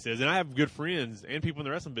anybody says, and I have good friends and people in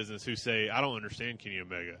the wrestling business who say, I don't understand Kenny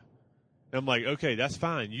Omega. And I'm like, okay, that's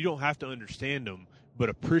fine. You don't have to understand him, but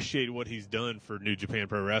appreciate what he's done for New Japan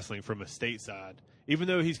Pro Wrestling from a stateside. Even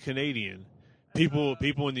though he's Canadian, people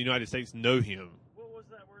in the United States know him. What was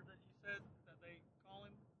that word that you said that they call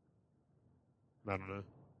him? I don't know.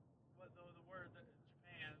 What the word that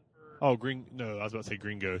Japan for? Oh, No, I was about to say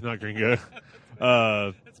gringo, not gringo.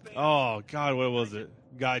 Oh God, what was it?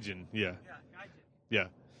 Gaijin. Yeah. Yeah.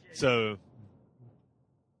 So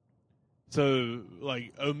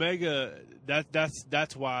like Omega,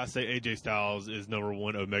 that's why I say AJ Styles is number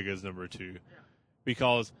one, Omega is number two,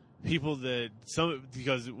 because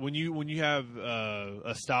because when you have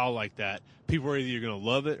a style like that, people are either going to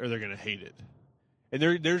love it or they're going to hate it, and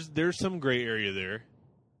there's some gray area there,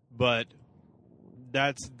 but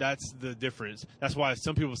that's the difference. That's why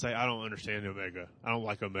some people say I don't understand Omega, I don't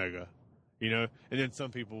like Omega, and then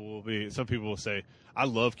some people will say I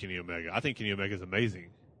love Kenny Omega, I think Kenny Omega is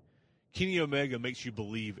amazing. Kenny Omega makes you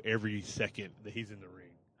believe every second that he's in the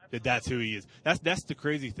ring, that's who he is. That's the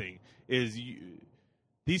crazy thing is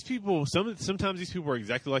these people. Sometimes these people are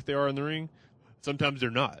exactly like they are in the ring. Sometimes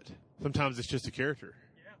they're not. Sometimes it's just a character.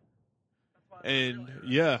 Yeah. That's why And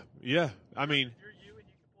really I mean, if you're you and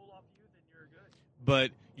you can pull off you, then you're good.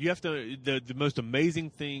 but you have to. The most amazing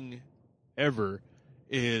thing ever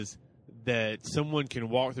is that someone can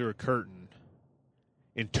walk through a curtain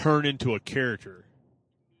and turn into a character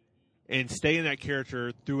and stay in that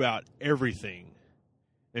character throughout everything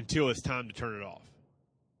until it's time to turn it off.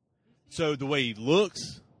 So the way he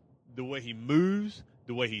looks, the way he moves,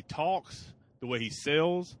 the way he talks, the way he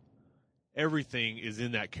sells, everything is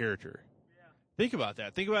in that character. Yeah. Think about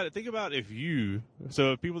that. Think about it. Think about if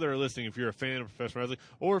people that are listening, if you're a fan of professional wrestling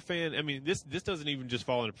or a fan, I mean, this doesn't even just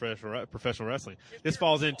fall into professional wrestling. This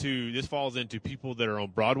falls into people that are on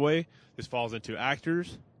Broadway. This falls into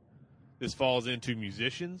actors. This falls into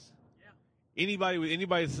musicians. Yeah.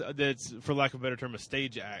 Anybody that's, for lack of a better term, a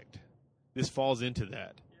stage act. This falls into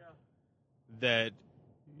that. Yeah. That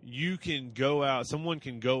you can go out, someone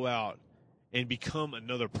can go out and become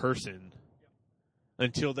another person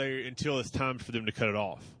until it's time for them to cut it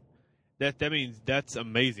off. That means that's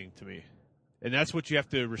amazing to me. And that's what you have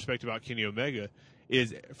to respect about Kenny Omega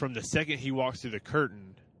is from the second he walks through the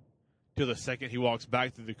curtain till the second he walks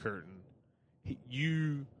back through the curtain,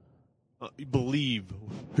 you believe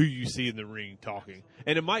who you see in the ring talking.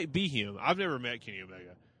 And it might be him. I've never met Kenny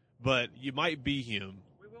Omega, but it might be him.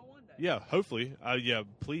 We will one day. Yeah, hopefully. Yeah,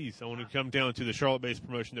 please. I want to come down to the Charlotte-based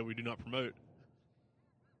promotion that we do not promote.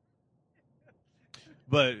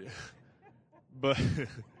 But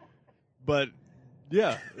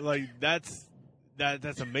yeah, like that's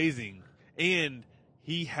amazing. And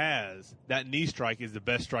he has that knee strike is the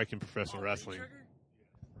best strike in professional wrestling.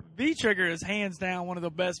 V-trigger is hands down one of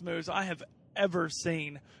the best moves I have ever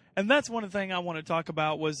seen. And that's one of the things I want to talk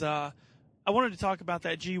about was I wanted to talk about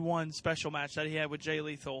that G1 special match that he had with Jay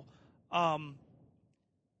Lethal. Wow,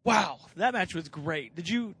 that match was great. Did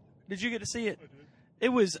you get to see it? It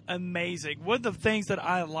was amazing. One of the things that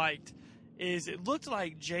I liked is it looked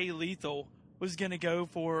like Jay Lethal was going to go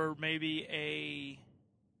for maybe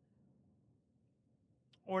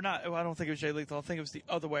or not. I don't think it was Jay Lethal. I think it was the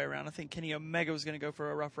other way around. I think Kenny Omega was going to go for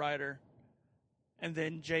a Rough Rider, and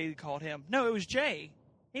then Jay called him. No, it was Jay.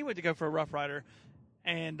 He went to go for a Rough Rider,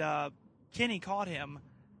 and Kenny caught him,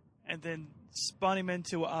 and then spun him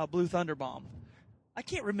into a Blue Thunder Bomb. I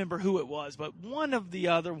can't remember who it was, but one of the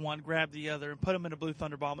other one grabbed the other and put him in a Blue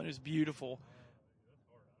Thunder Bomb, and it was beautiful.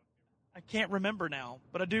 I can't remember now,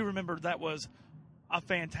 but I do remember that was a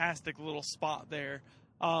fantastic little spot there.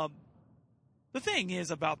 The thing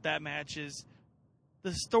is about that match is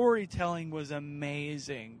the storytelling was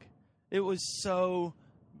amazing. It was so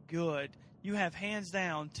good. You have hands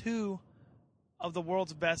down two of the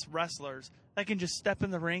world's best wrestlers that can just step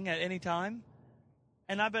in the ring at any time.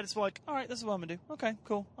 And I bet it's like, all right, this is what I'm going to do. Okay,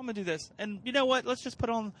 cool. I'm going to do this. And you know what? Let's just put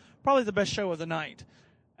on probably the best show of the night.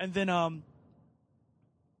 And then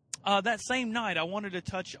that same night, I wanted to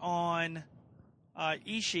touch on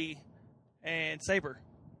Ishii and Sabre.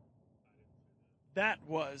 That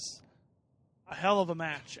was a hell of a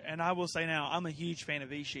match. And I will say now, I'm a huge fan of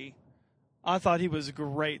Ishii. I thought he was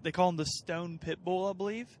great. They call him the Stone Pitbull, I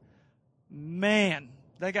believe. Man,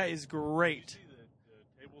 that guy is great.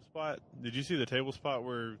 Spot. Did you see the table spot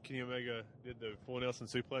where Kenny Omega did the full Nelson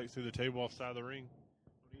suplex through the table off the side of the ring?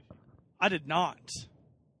 I did not.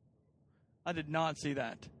 I did not see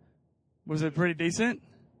that. Was it pretty decent?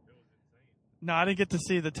 No, I didn't get to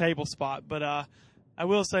see the table spot, but I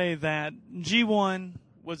will say that G1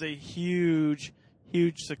 was a huge,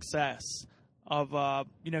 huge success of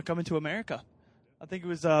coming to America. I think it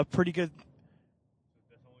was pretty good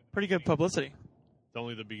publicity. It's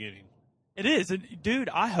only the beginning. It is. Dude,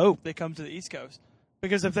 I hope they come to the East Coast.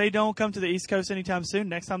 Because if they don't come to the East Coast anytime soon,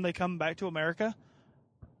 next time they come back to America,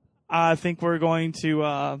 I think we're going to,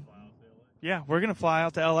 we're going to fly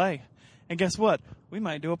out to L.A. And guess what? We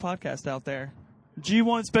might do a podcast out there.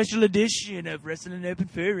 G1 special edition of Wrestling Open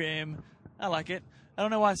Forum. I like it. I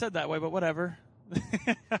don't know why I said that way, but whatever.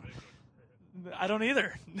 I don't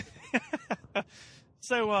either.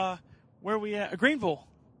 So, where are we at? Greenville.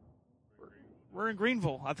 We're in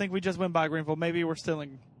Greenville. I think we just went by Greenville. Maybe we're still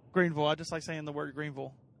in Greenville. I just like saying the word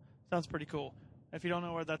Greenville. Sounds pretty cool. If you don't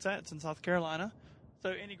know where that's at, it's in South Carolina.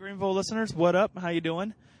 So any Greenville listeners, what up? How you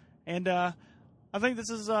doing? And I think this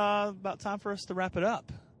is about time for us to wrap it up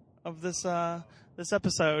of this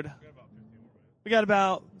episode. We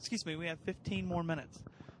have 15 more minutes.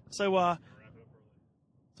 So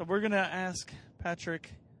we're going to ask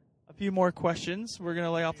Patrick a few more questions. We're going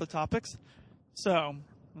to lay off the topics. So,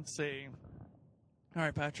 let's see. All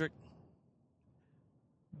right, Patrick.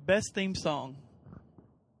 Best theme song.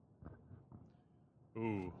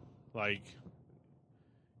 Ooh, like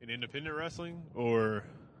in independent wrestling or?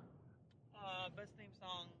 Best theme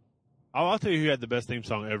song. I'll tell you who had the best theme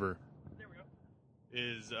song ever. There we go.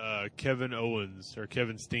 Is Kevin Owens or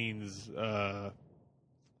Kevin Steen's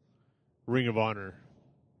Ring of Honor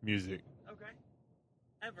music. Okay.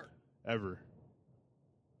 Ever.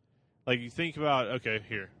 Like you think about, okay,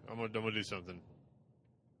 here I'm gonna do something.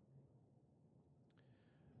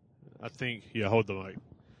 I think, yeah, hold the mic.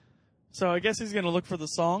 So I guess he's going to look for the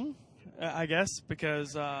song, I guess,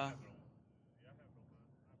 because I'm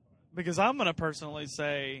going to personally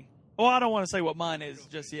say, well, I don't want to say what mine is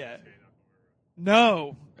just yet.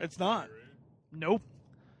 No, it's not. Nope.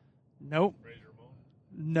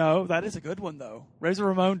 No, that is a good one, though. Razor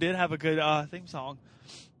Ramon did have a good theme song.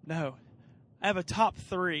 No. I have a top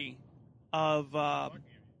 3 of...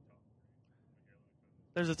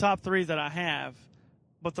 there's a top 3 that I have,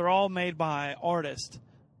 but they're all made by artists.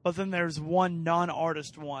 But then there's one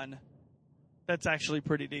non-artist one that's actually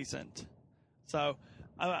pretty decent. So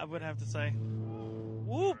I would have to say,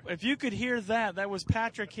 whoop! If you could hear that, that was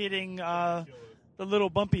Patrick hitting the little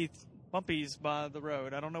bumpies by the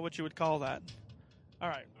road. I don't know what you would call that. All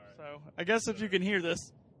right. So I guess if you can hear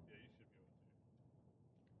this.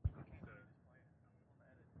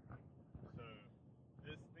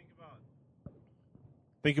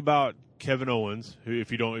 Think about Kevin Owens, who,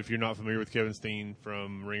 if you're not familiar with Kevin Steen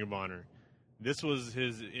from Ring of Honor, this was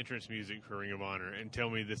his entrance music for Ring of Honor, and tell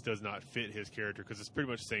me this does not fit his character, because it's pretty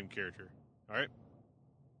much the same character. All right?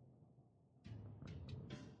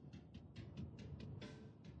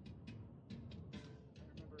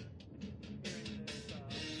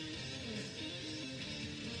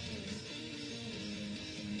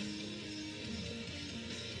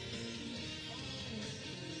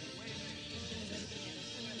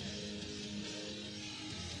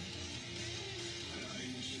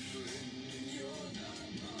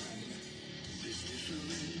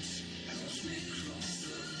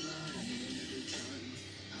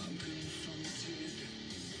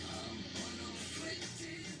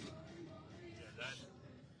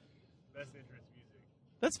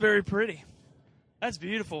 That's very pretty. That's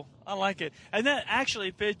beautiful. I like it. And that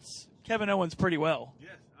actually fits Kevin Owens pretty well.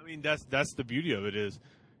 Yes, I mean that's the beauty of it is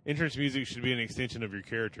entrance music should be an extension of your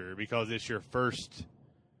character because it's your first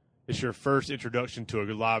introduction to a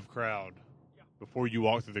live crowd before you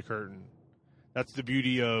walk through the curtain. That's the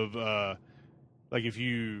beauty of like if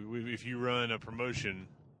you run a promotion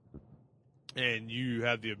and you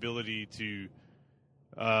have the ability to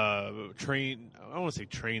train, I don't want to say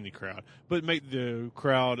train the crowd, but make the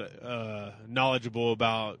crowd knowledgeable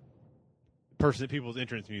about people's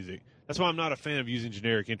entrance music. That's why I'm not a fan of using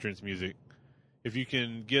generic entrance music. If you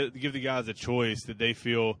can give the guys a choice that they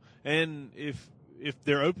feel, and if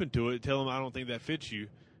they're open to it, tell them I don't think that fits you.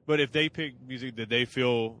 But if they pick music that they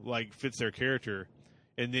feel like fits their character,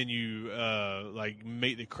 and then you like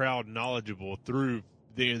make the crowd knowledgeable through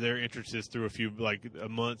their entrances through a few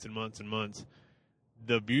months and months and months.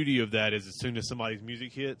 The beauty of that is as soon as somebody's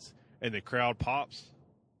music hits and the crowd pops,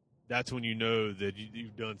 that's when you know that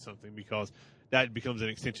you've done something because that becomes an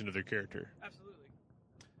extension of their character. Absolutely.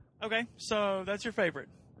 Okay, so that's your favorite.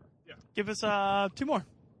 Yeah. Give us 2 more.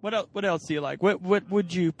 What else do you like? What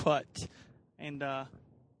would you put? And I'm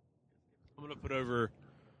gonna put over.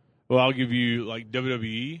 Well, I'll give you like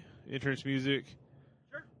WWE entrance music.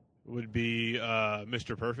 Sure. Would be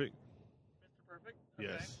Mr. Perfect. Mr. Perfect. Okay.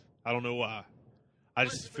 Yes. I don't know why. I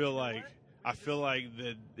just feel like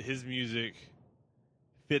that his music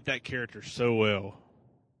fit that character so well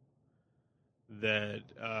that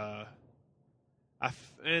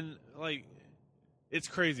and like it's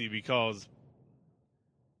crazy because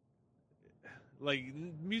like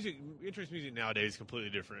entrance music nowadays is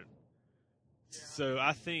completely different. Yeah. So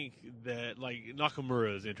I think that like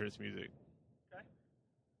Nakamura's entrance music. Okay.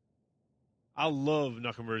 I love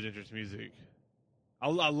Nakamura's entrance music. I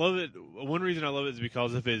love it. One reason I love it is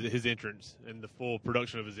because of his entrance and the full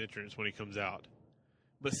production of his entrance when he comes out.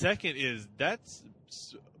 But second is that's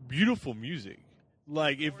beautiful music.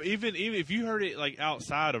 Like even if you heard it like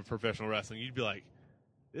outside of professional wrestling, you'd be like,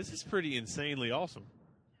 "This is pretty insanely awesome."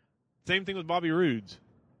 Same thing with Bobby Roode's.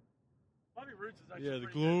 Bobby Roode's is actually the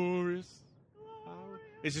glorious.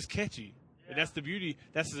 It's just catchy, and that's the beauty.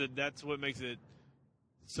 That's what makes it.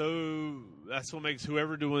 So that's what makes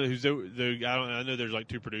whoever doing who's I know there's like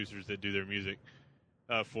 2 producers that do their music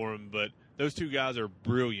for them, but those 2 guys are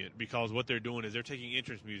brilliant because what they're doing is they're taking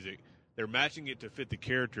entrance music, they're matching it to fit the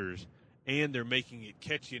characters, and they're making it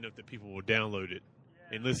catchy enough that people will download it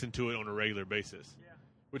and listen to it on a regular basis,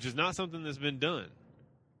 which is not something that's been done.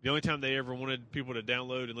 The only time they ever wanted people to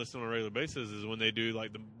download and listen on a regular basis is when they do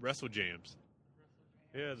like the Wrestle Jams.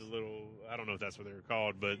 Yeah, the little, I don't know if that's what they were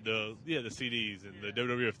called, but the CDs and the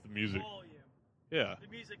WWF music. Yeah. The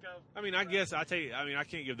music of. I mean, I guess I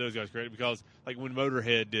can't give those guys credit because like when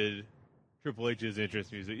Motorhead did Triple H's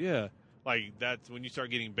entrance music, like that's when you start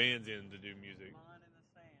getting bands in to do music. Line in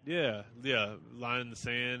the Sand. Yeah, Line in the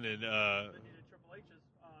Sand and. They needed Triple H's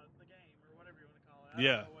the game. I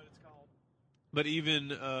Yeah. don't know what it's called. But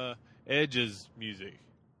even Edge's music.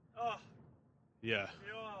 Oh, Yeah.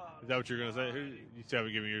 God. Is that what you're gonna say? You still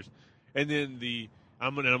haven't given me yours. And then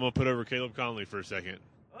I'm gonna put over Caleb Conley for a second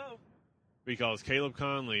Oh. because Caleb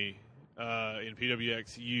Conley in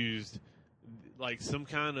PWX used like some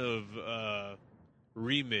kind of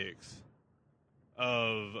remix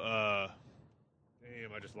of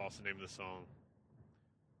damn, I just lost the name of the song.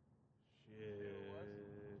 Shit.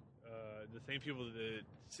 The same people that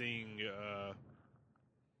sing.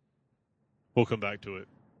 We'll come back to it.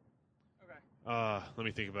 Okay. Let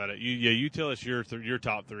me think about it. You tell us your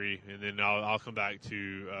top three, and then I'll come back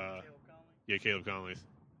to Caleb Conley. Caleb Conley's.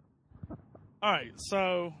 All right,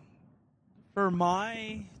 so for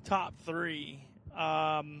my top three,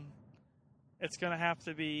 it's going to have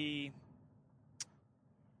to be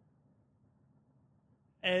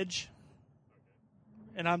Edge,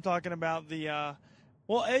 and I'm talking about the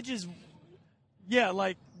Edge is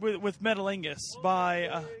like with Metalingus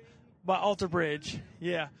by Alter Bridge,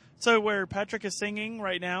 yeah. So where Patrick is singing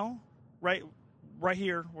right now, right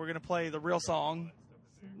here, we're going to play the real song.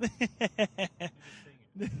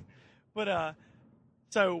 But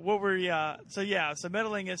so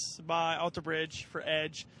Metalingus by Alter Bridge for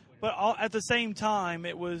Edge, but at the same time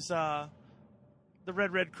it was the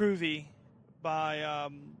Red Groovy by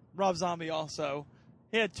Rob Zombie. Also,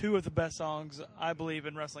 he had two of the best songs I believe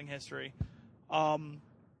in wrestling history.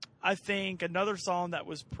 I think another song that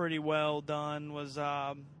was pretty well done was,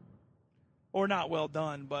 or not well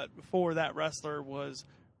done, but for that wrestler was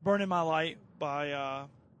 "Burning My Light" by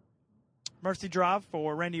Mercy Drive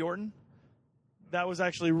for Randy Orton. That was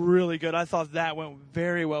actually really good. I thought that went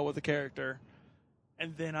very well with the character.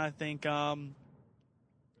 And then I think third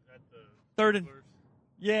and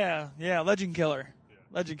Legend Killer. Yeah.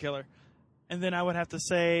 Legend Killer. And then I would have to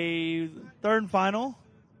say third and final.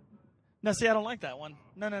 No, see, I don't like that one.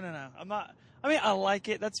 No. I'm not. I mean, I like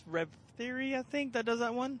it. That's Rev Theory, I think, that does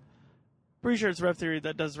that one. Pretty sure it's Rev Theory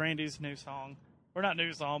that does Randy's new song. Or not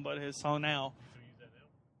new song, but his song now.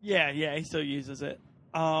 Yeah, he still uses it.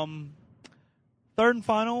 Third and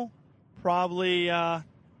final, probably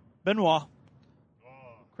Benoit.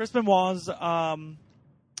 Chris Benoit's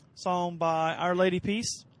song by Our Lady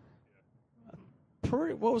Peace.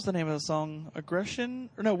 What was the name of the song? Aggression?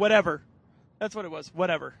 Or no, Whatever. That's what it was.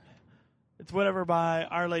 Whatever. It's Whatever by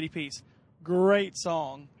Our Lady Peace. Great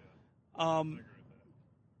song.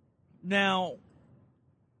 Now,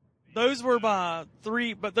 those were by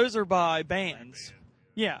those are by bands.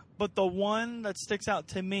 Yeah, but the one that sticks out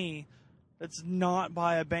to me that's not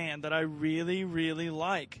by a band that I really, really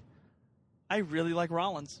like, I really like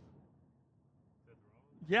Rollins.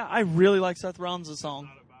 Yeah, I really like Seth Rollins' song.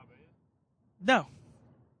 No,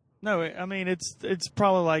 I mean, it's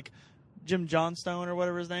probably like Jim Johnstone or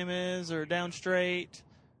whatever his name is, or Down Straight,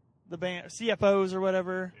 the band, CFOs or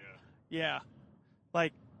whatever. Yeah.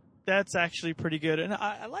 Like, that's actually pretty good. And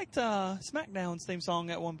I liked SmackDown's theme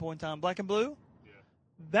song at one point in time, Black and Blue.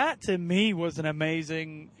 That, to me, was an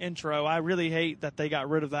amazing intro. I really hate that they got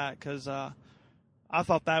rid of that because I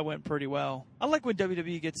thought that went pretty well. I like when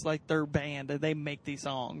WWE gets, like, their band and they make these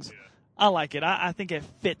songs. Yeah. I like it. I think it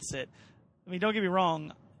fits it. I mean, don't get me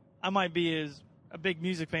wrong. I might be a big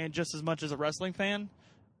music fan just as much as a wrestling fan,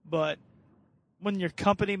 but when your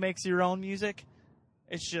company makes your own music,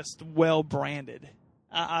 it's just well branded.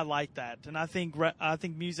 I like that, and I think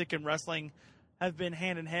music and wrestling have been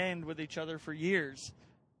hand in hand with each other for years.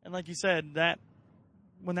 And like you said, that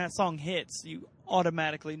when that song hits, you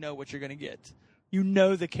automatically know what you're going to get. You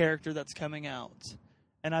know the character that's coming out,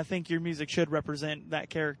 and I think your music should represent that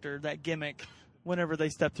character, that gimmick, whenever they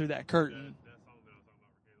step through that curtain. That song that I was talking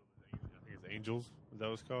about for Caleb, I think it's Angels. Is that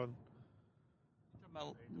what it's called?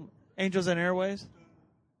 Angels and Airways?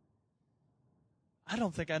 I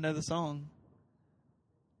don't think I know the song.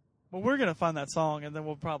 Well, we're going to find that song, and then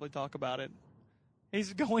we'll probably talk about it.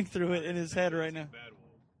 He's going through it in his head right now. Bad Wolf.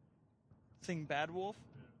 Sing Bad Wolf?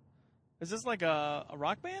 Is this like a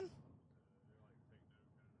rock band?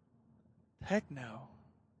 Techno.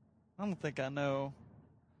 I don't think I know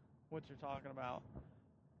what you're talking about.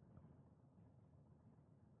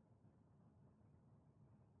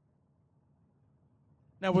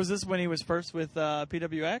 Now, was this when he was first with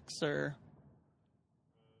PWX, or?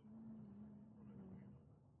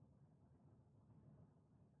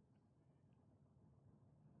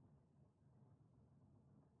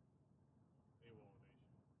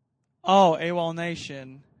 Oh, AWOL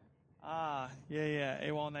Nation. Ah, yeah,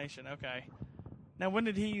 AWOL Nation. Okay. Now, when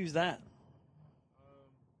did he use that?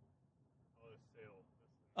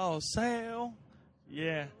 Oh, Sail.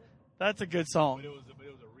 Yeah, that's a good song. But it was a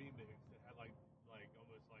remix. It had like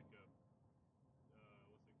almost like a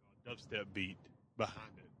dubstep beat behind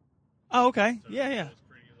it. Oh, okay. So Yeah. it was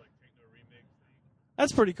pretty like techno remix thing.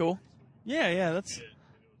 That's pretty cool. Yeah. That's Did it, and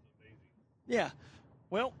it was amazing. yeah.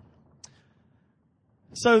 Well,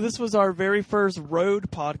 so this was our very first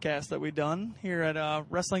road podcast that we've done here at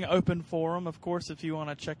Wrestling Open Forum. Of course, if you want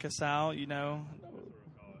to check us out, you know,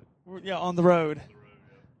 on the road.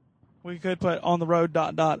 We could put on the road ...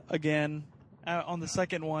 again on the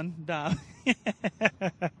second one.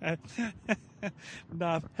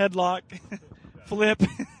 Headlock, flip.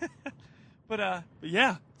 But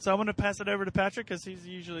yeah. So I'm going to pass it over to Patrick because he's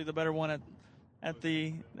usually the better one at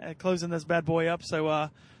closing this bad boy up. So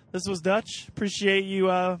this was Dutch. Appreciate you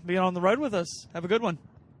being on the road with us. Have a good one.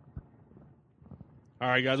 All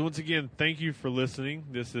right, guys. Once again, thank you for listening.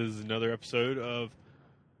 This is another episode of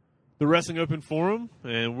the Wrestling Open Forum,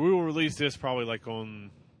 and we will release this probably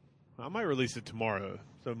I might release it tomorrow,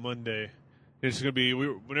 so Monday. It's going to be,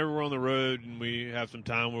 whenever we're on the road and we have some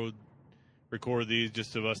time, we'll record these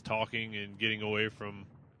just of us talking and getting away from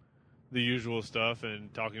the usual stuff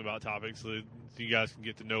and talking about topics so you guys can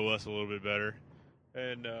get to know us a little bit better.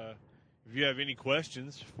 And if you have any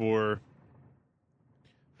questions for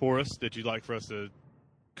us that you'd like for us to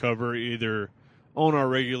cover either on our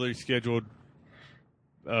regularly scheduled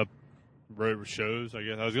road shows, I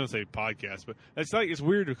guess. I was going to say podcast, but it's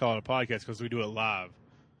weird to call it a podcast because we do it live.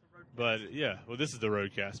 But yeah, well, this is the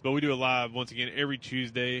roadcast, but we do it live once again every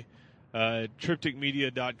Tuesday.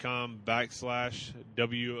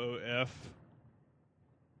 TripticMedia.com/WOF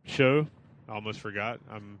show. I almost forgot.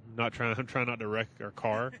 I'm trying not to wreck our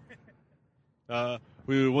car.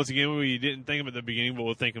 We didn't thank them at the beginning, but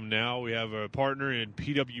we'll thank them now. We have a partner in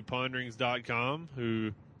PWPonderings.com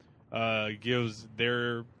who gives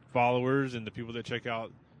their followers and the people that check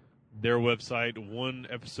out their website one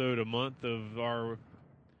episode a month of our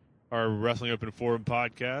Wrestling Open Forum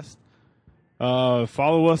podcast.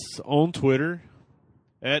 Follow us on Twitter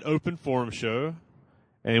at Open Forum Show,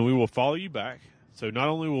 and we will follow you back. So not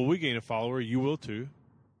only will we gain a follower, you will too.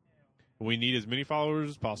 We need as many followers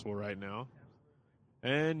as possible right now.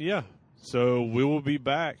 And yeah, so we will be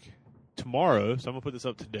back tomorrow. So I'm gonna put this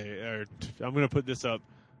up today. I'm gonna put this up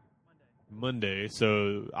Monday,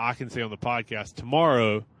 so I can say on the podcast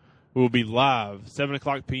tomorrow we'll be live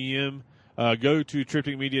 7:00 p.m. Go to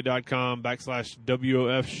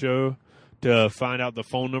TripticMedia.com/WOF show to find out the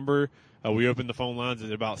phone number. We open the phone lines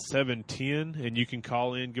at about 7:10, and you can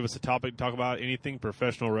call in, give us a topic, talk about anything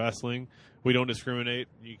professional wrestling. We don't discriminate.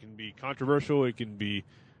 You can be controversial. It can be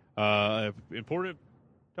an important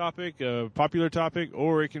topic, a popular topic,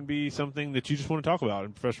 or it can be something that you just want to talk about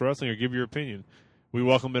in professional wrestling or give your opinion. We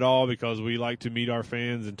welcome it all because we like to meet our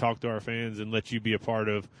fans and talk to our fans and let you be a part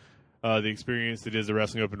of the experience that is the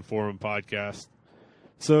Wrestling Open Forum podcast.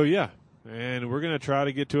 So, yeah, and we're going to try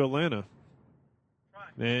to get to Atlanta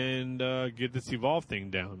and get this Evolve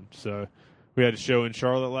thing down. So we had a show in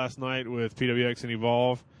Charlotte last night with PWX and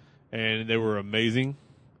Evolve, and they were amazing.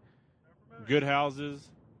 Good houses,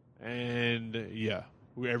 and, yeah,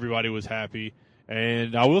 everybody was happy.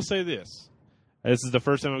 And I will say this. This is the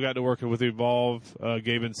first time I've got to work with Evolve,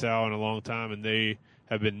 Gabe and Sal, in a long time, and they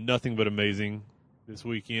have been nothing but amazing this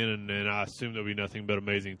weekend, and I assume they'll be nothing but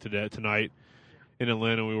amazing tonight in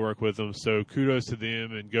Atlanta. We work with them, so kudos to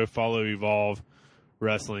them, and go follow Evolve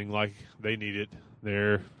Wrestling like they need it.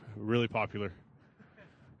 They're really popular.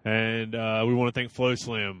 And we want to thank Flow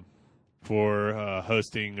Slam for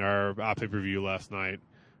hosting our pay-per-view last night,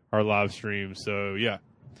 our live stream. So, yeah.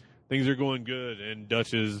 Things are going good, and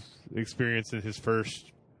Dutch is experiencing his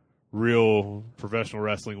first real professional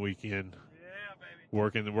wrestling weekend. Yeah, baby.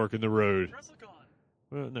 Working the road. WrestleCon.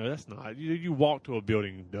 Well, no, that's not. You walk to a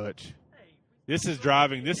building, Dutch. Hey, This is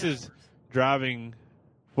driving.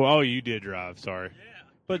 Well, oh, you did drive. Sorry, yeah.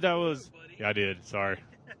 but that was. Buddy. Yeah, I did. Sorry.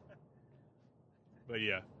 But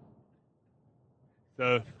yeah.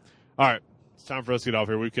 So, all right, it's time for us to get off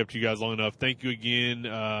here. We've kept you guys long enough. Thank you again.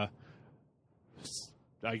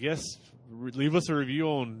 I guess leave us a review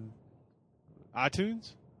on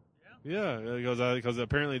iTunes. Yeah, because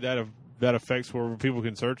apparently that affects where people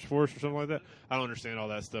can search for us or something like that. I don't understand all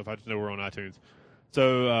that stuff. I just know we're on iTunes.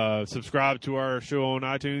 So subscribe to our show on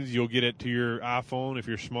iTunes. You'll get it to your iPhone if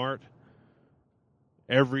you're smart.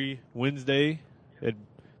 Every Wednesday at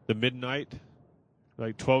the midnight,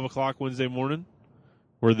 like 12 o'clock Wednesday morning,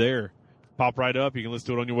 we're there. Pop right up. You can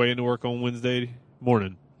listen to it on your way into work on Wednesday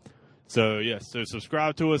morning. So, yes, so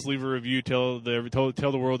subscribe to us, leave a review, tell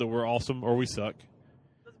the world that we're awesome or we suck.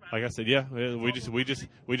 Like I said, yeah, we just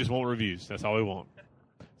want reviews. That's all we want.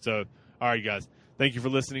 So, all right, guys, thank you for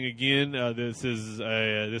listening again. This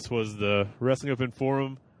was the Wrestling Open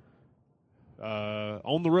Forum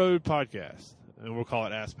on the Road podcast. and we'll call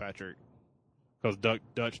it Ask Patrick because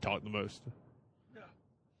Dutch talked the most. Yeah.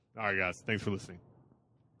 All right, guys. Thanks for listening.